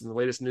recaps and the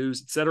latest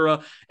news,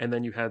 etc. And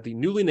then you have the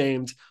newly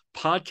named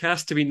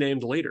Podcast to be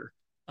Named Later,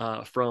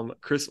 from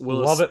Chris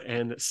Willis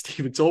and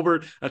Steven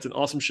Tolbert. That's an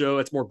awesome show.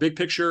 It's more big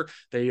picture.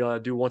 They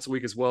do once a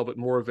week as well, but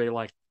more of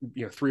a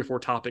 3 or 4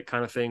 topic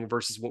kind of thing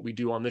versus what we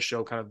do on this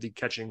show, kind of the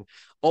catching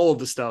all of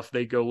the stuff.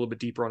 They go a little bit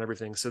deeper on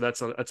everything. So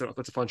that's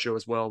a fun show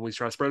as well. We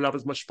try to spread it out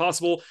as much as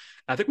possible.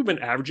 I think we've been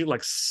averaging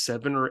like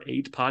 7 or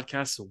 8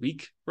 podcasts a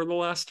week for the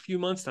last few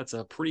months. That's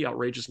a pretty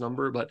outrageous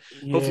number, but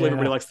hopefully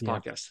everybody likes the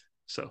podcast.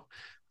 So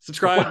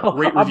subscribe,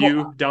 rate,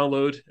 review,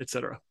 download,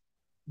 etc.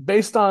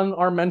 Based on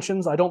our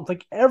mentions, I don't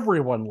think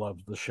everyone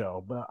loves the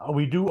show, but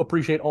we do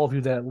appreciate all of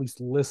you that at least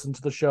listen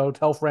to the show,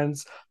 tell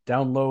friends,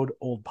 download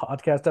old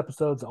podcast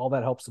episodes. All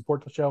that helps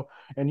support the show.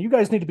 And you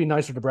guys need to be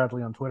nicer to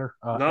Bradley on Twitter.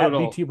 At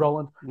BT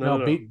Rowland.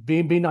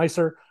 Be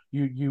nicer.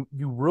 You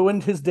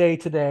ruined his day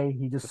today.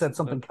 He just said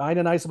something kind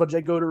of nice about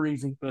Jake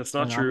Odorizzi. That's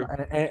not true.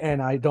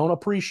 And I don't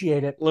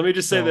appreciate it. Let me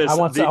just say this.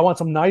 I want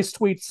some nice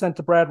tweets sent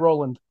to Brad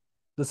Rowland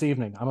this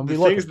evening. I'm going to be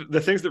looking.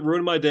 The things that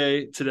ruined my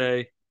day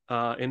today,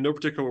 in no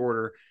particular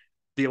order,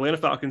 the Atlanta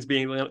Falcons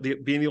being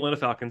the Atlanta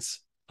Falcons,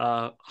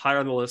 higher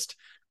on the list.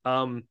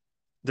 The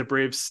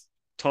Braves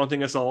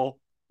taunting us all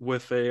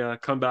with a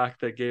comeback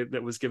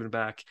that was given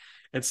back,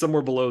 and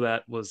somewhere below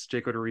that was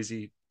Jake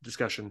Odorizzi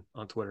discussion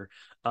on Twitter.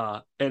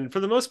 And for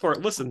the most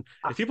part, listen,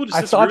 if people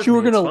just disagree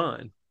with me, it's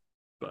fine.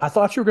 But I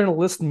thought you were going to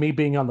list me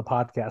being on the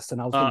podcast,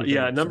 and I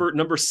was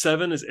number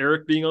 7 is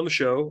Eric being on the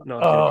show.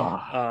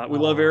 No, we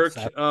love Eric,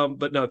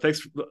 but no,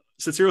 thanks.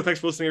 Sincerely, thanks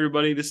for listening,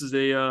 everybody. This is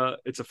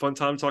it's a fun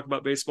time to talk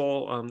about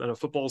baseball. I know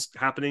football's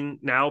happening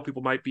now.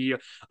 People might be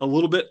a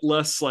little bit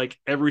less like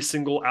every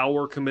single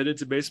hour committed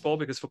to baseball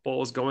because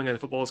football is going, and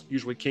football is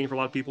usually king for a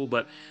lot of people.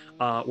 But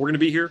we're going to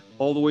be here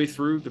all the way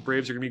through. The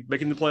Braves are going to be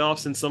making the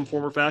playoffs in some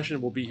form or fashion.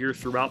 We'll be here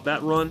throughout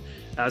that run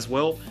as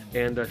well.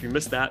 And if you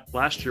missed that,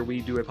 last year we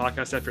do a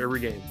podcast after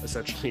every game,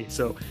 essentially.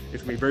 So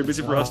it's going to be very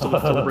busy for us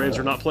until the Braves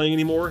are not playing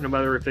anymore, no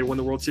matter if they win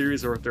the World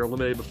Series or if they're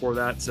eliminated before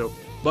that. So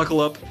buckle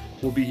up.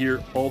 We'll be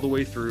here all the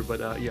way through.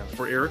 But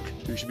for Eric,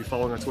 who you should be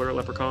following on Twitter at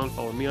Leprechaun,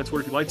 follow me on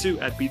Twitter if you'd like to,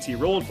 at BT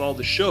Roland, follow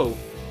the show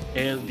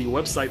and the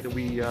website that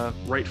we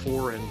write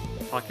for and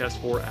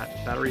podcast for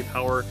at Battery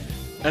Power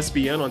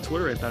SBN on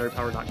Twitter, at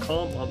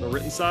batterypower.com on the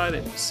written side.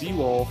 And we'll see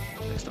you all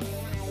next time.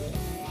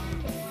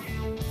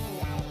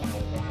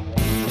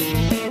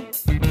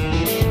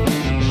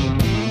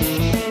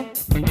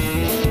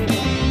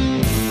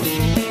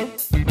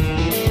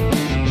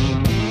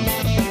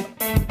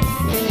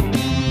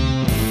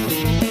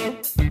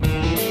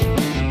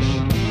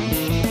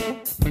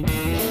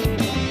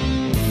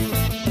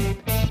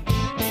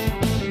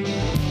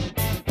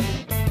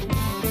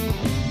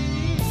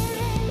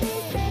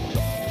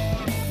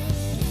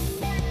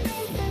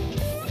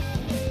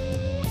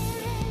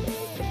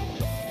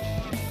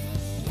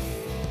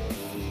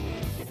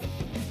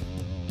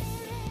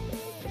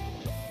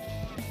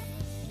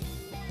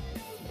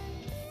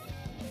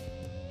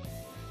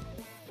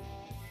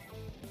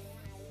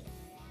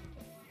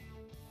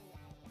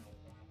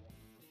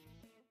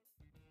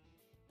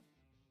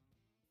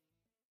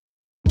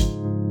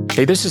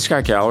 Hey, this is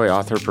Scott Galloway,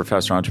 author,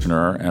 professor,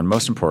 entrepreneur, and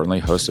most importantly,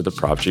 host of the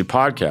Prop G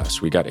podcast.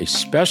 We got a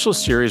special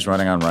series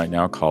running on right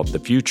now called The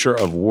Future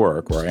of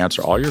Work, where I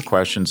answer all your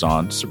questions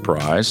on,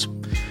 surprise,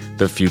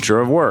 the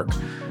future of work.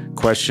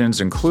 Questions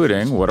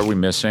including, what are we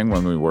missing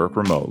when we work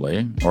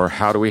remotely? Or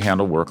how do we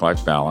handle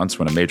work-life balance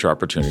when a major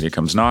opportunity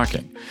comes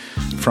knocking?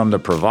 From the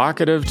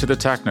provocative to the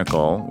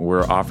technical,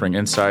 we're offering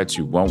insights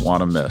you won't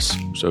want to miss.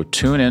 So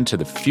tune in to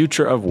The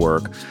Future of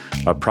Work,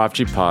 a Prop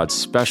G Pod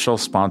special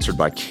sponsored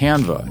by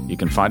Canva. You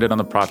can find it on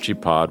the Prop G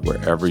Pod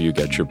wherever you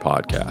get your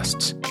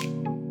podcasts.